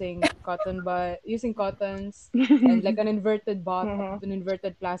using cottons and like an inverted bottle, an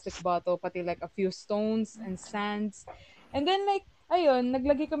inverted plastic bottle, pati like a few stones and sands. And then like, ayun,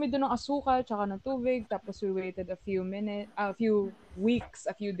 naglagay kami doon ng asukal tsaka ng tubig, tapos we waited a few weeks,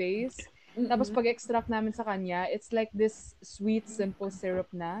 a few days. Tapos pag-extract namin sa kanya, it's like this sweet, simple syrup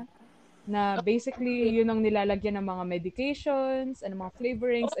na basically yun ang nilalagyan ng mga medications and mga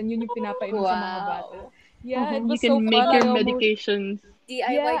flavorings, and yun yung pinapainom sa mga bata. Wow. Yeah, it You was so can fun. make your I almost, medications. DIY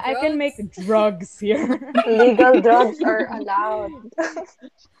yeah, drugs. I can make drugs here. Legal drugs are allowed.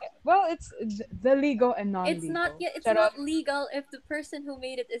 Well, it's the legal and non-legal. It's not yet. It's Charot. not legal if the person who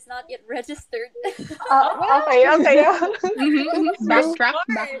made it is not yet registered. Okay.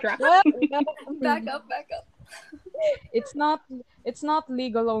 Backtrack. Well, Back up. it's not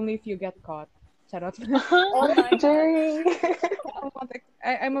legal only if you get caught. Charot. Oh my god. Jerry.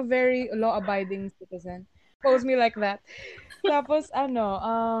 I'm a very law-abiding citizen. Pose me like that. Tapos,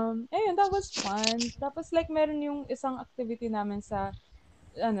 ayun, that was fun. Tapos, like, meron yung isang activity namin sa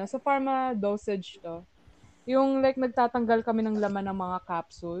pharma dosage to. Yung, like, nagtatanggal kami ng laman ng mga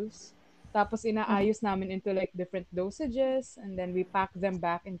capsules. Tapos, inaayos namin into, like, different dosages. And then, we pack them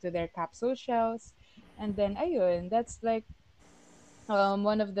back into their capsule shells. And then, ayun, that's, like,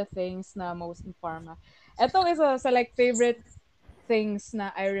 one of the things na most in pharma. Ito isa sa like favorite things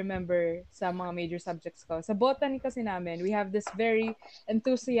na I remember sa mga major subjects ko. Sa botany kasi namin, we have this very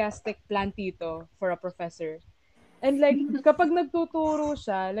enthusiastic plantito for a professor. And like, kapag nagtuturo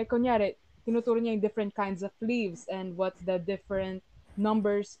siya, like kunyari, tinuturo niya yung different kinds of leaves and what the different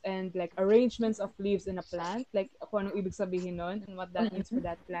numbers and like arrangements of leaves in a plant, like kung anong ibig sabihin nun and what that means for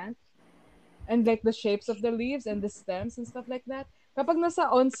that plant. And like the shapes of the leaves and the stems and stuff like that. Kapag nasa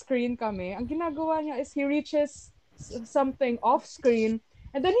on-screen kami, ang ginagawa niya is he reaches something off-screen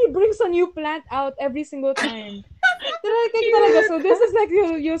and then he brings a new plant out every single time. Talaga. So this is like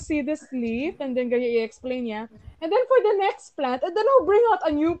you see this leaf and then ganyan i-explain niya. And then for the next plant, and then he'll bring out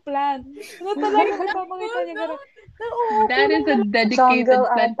a new plant. Na talaga nagpapakita niya gano'n. That is a dedicated Jungle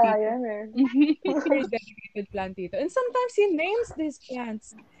ata plantito. yan eh. Very dedicated plantito. And sometimes he names these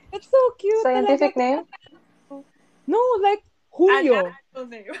plants. It's so cute. Scientific talaga. name? No, like Julio. Actual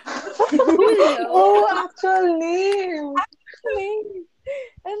name. Oh, actual name.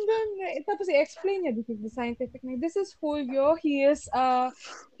 And then, tapos i-explain niya, this is the scientific name. This is Julio. He is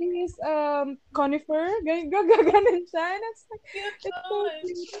conifer. Gaganon siya. And it's like, it's so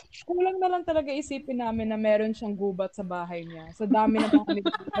cute. Kulang na lang talaga isipin namin na meron siyang gubat sa bahay niya. Sa dami na mga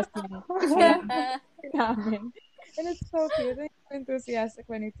nilipas ng namin. And it's so cute. And he's so enthusiastic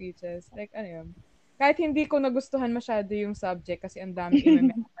when he teaches. Like, ano yun. Kahit hindi ko nagustuhan masyado yung subject kasi ang dami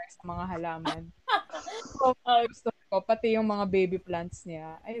i-memorize sa mga halaman. So, gusto ko, pati yung mga baby plants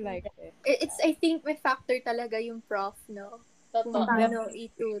niya. I like it. It's, I think, may factor talaga yung prof, no? Kung paano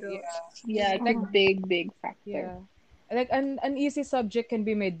ituro. Yeah, it's like big factor. Yeah. Like, an easy subject can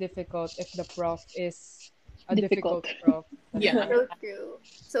be made difficult if the prof is a difficult prof. Yeah. So true.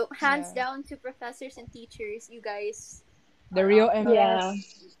 So, hands down to professors and teachers, you guys. The real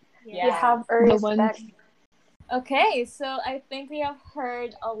Yes. Yeah. You have a The respect. Okay, so I think we have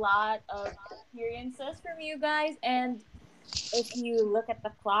heard a lot of experiences from you guys, and if you look at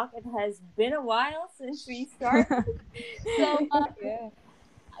the clock, it has been a while since we started. So, Yeah.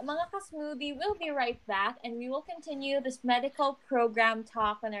 mga ka-smoothie, we'll be right back, and we will continue this medical program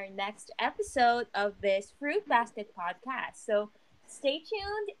talk on our next episode of this Fruit Basket podcast. So, stay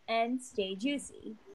tuned and stay juicy.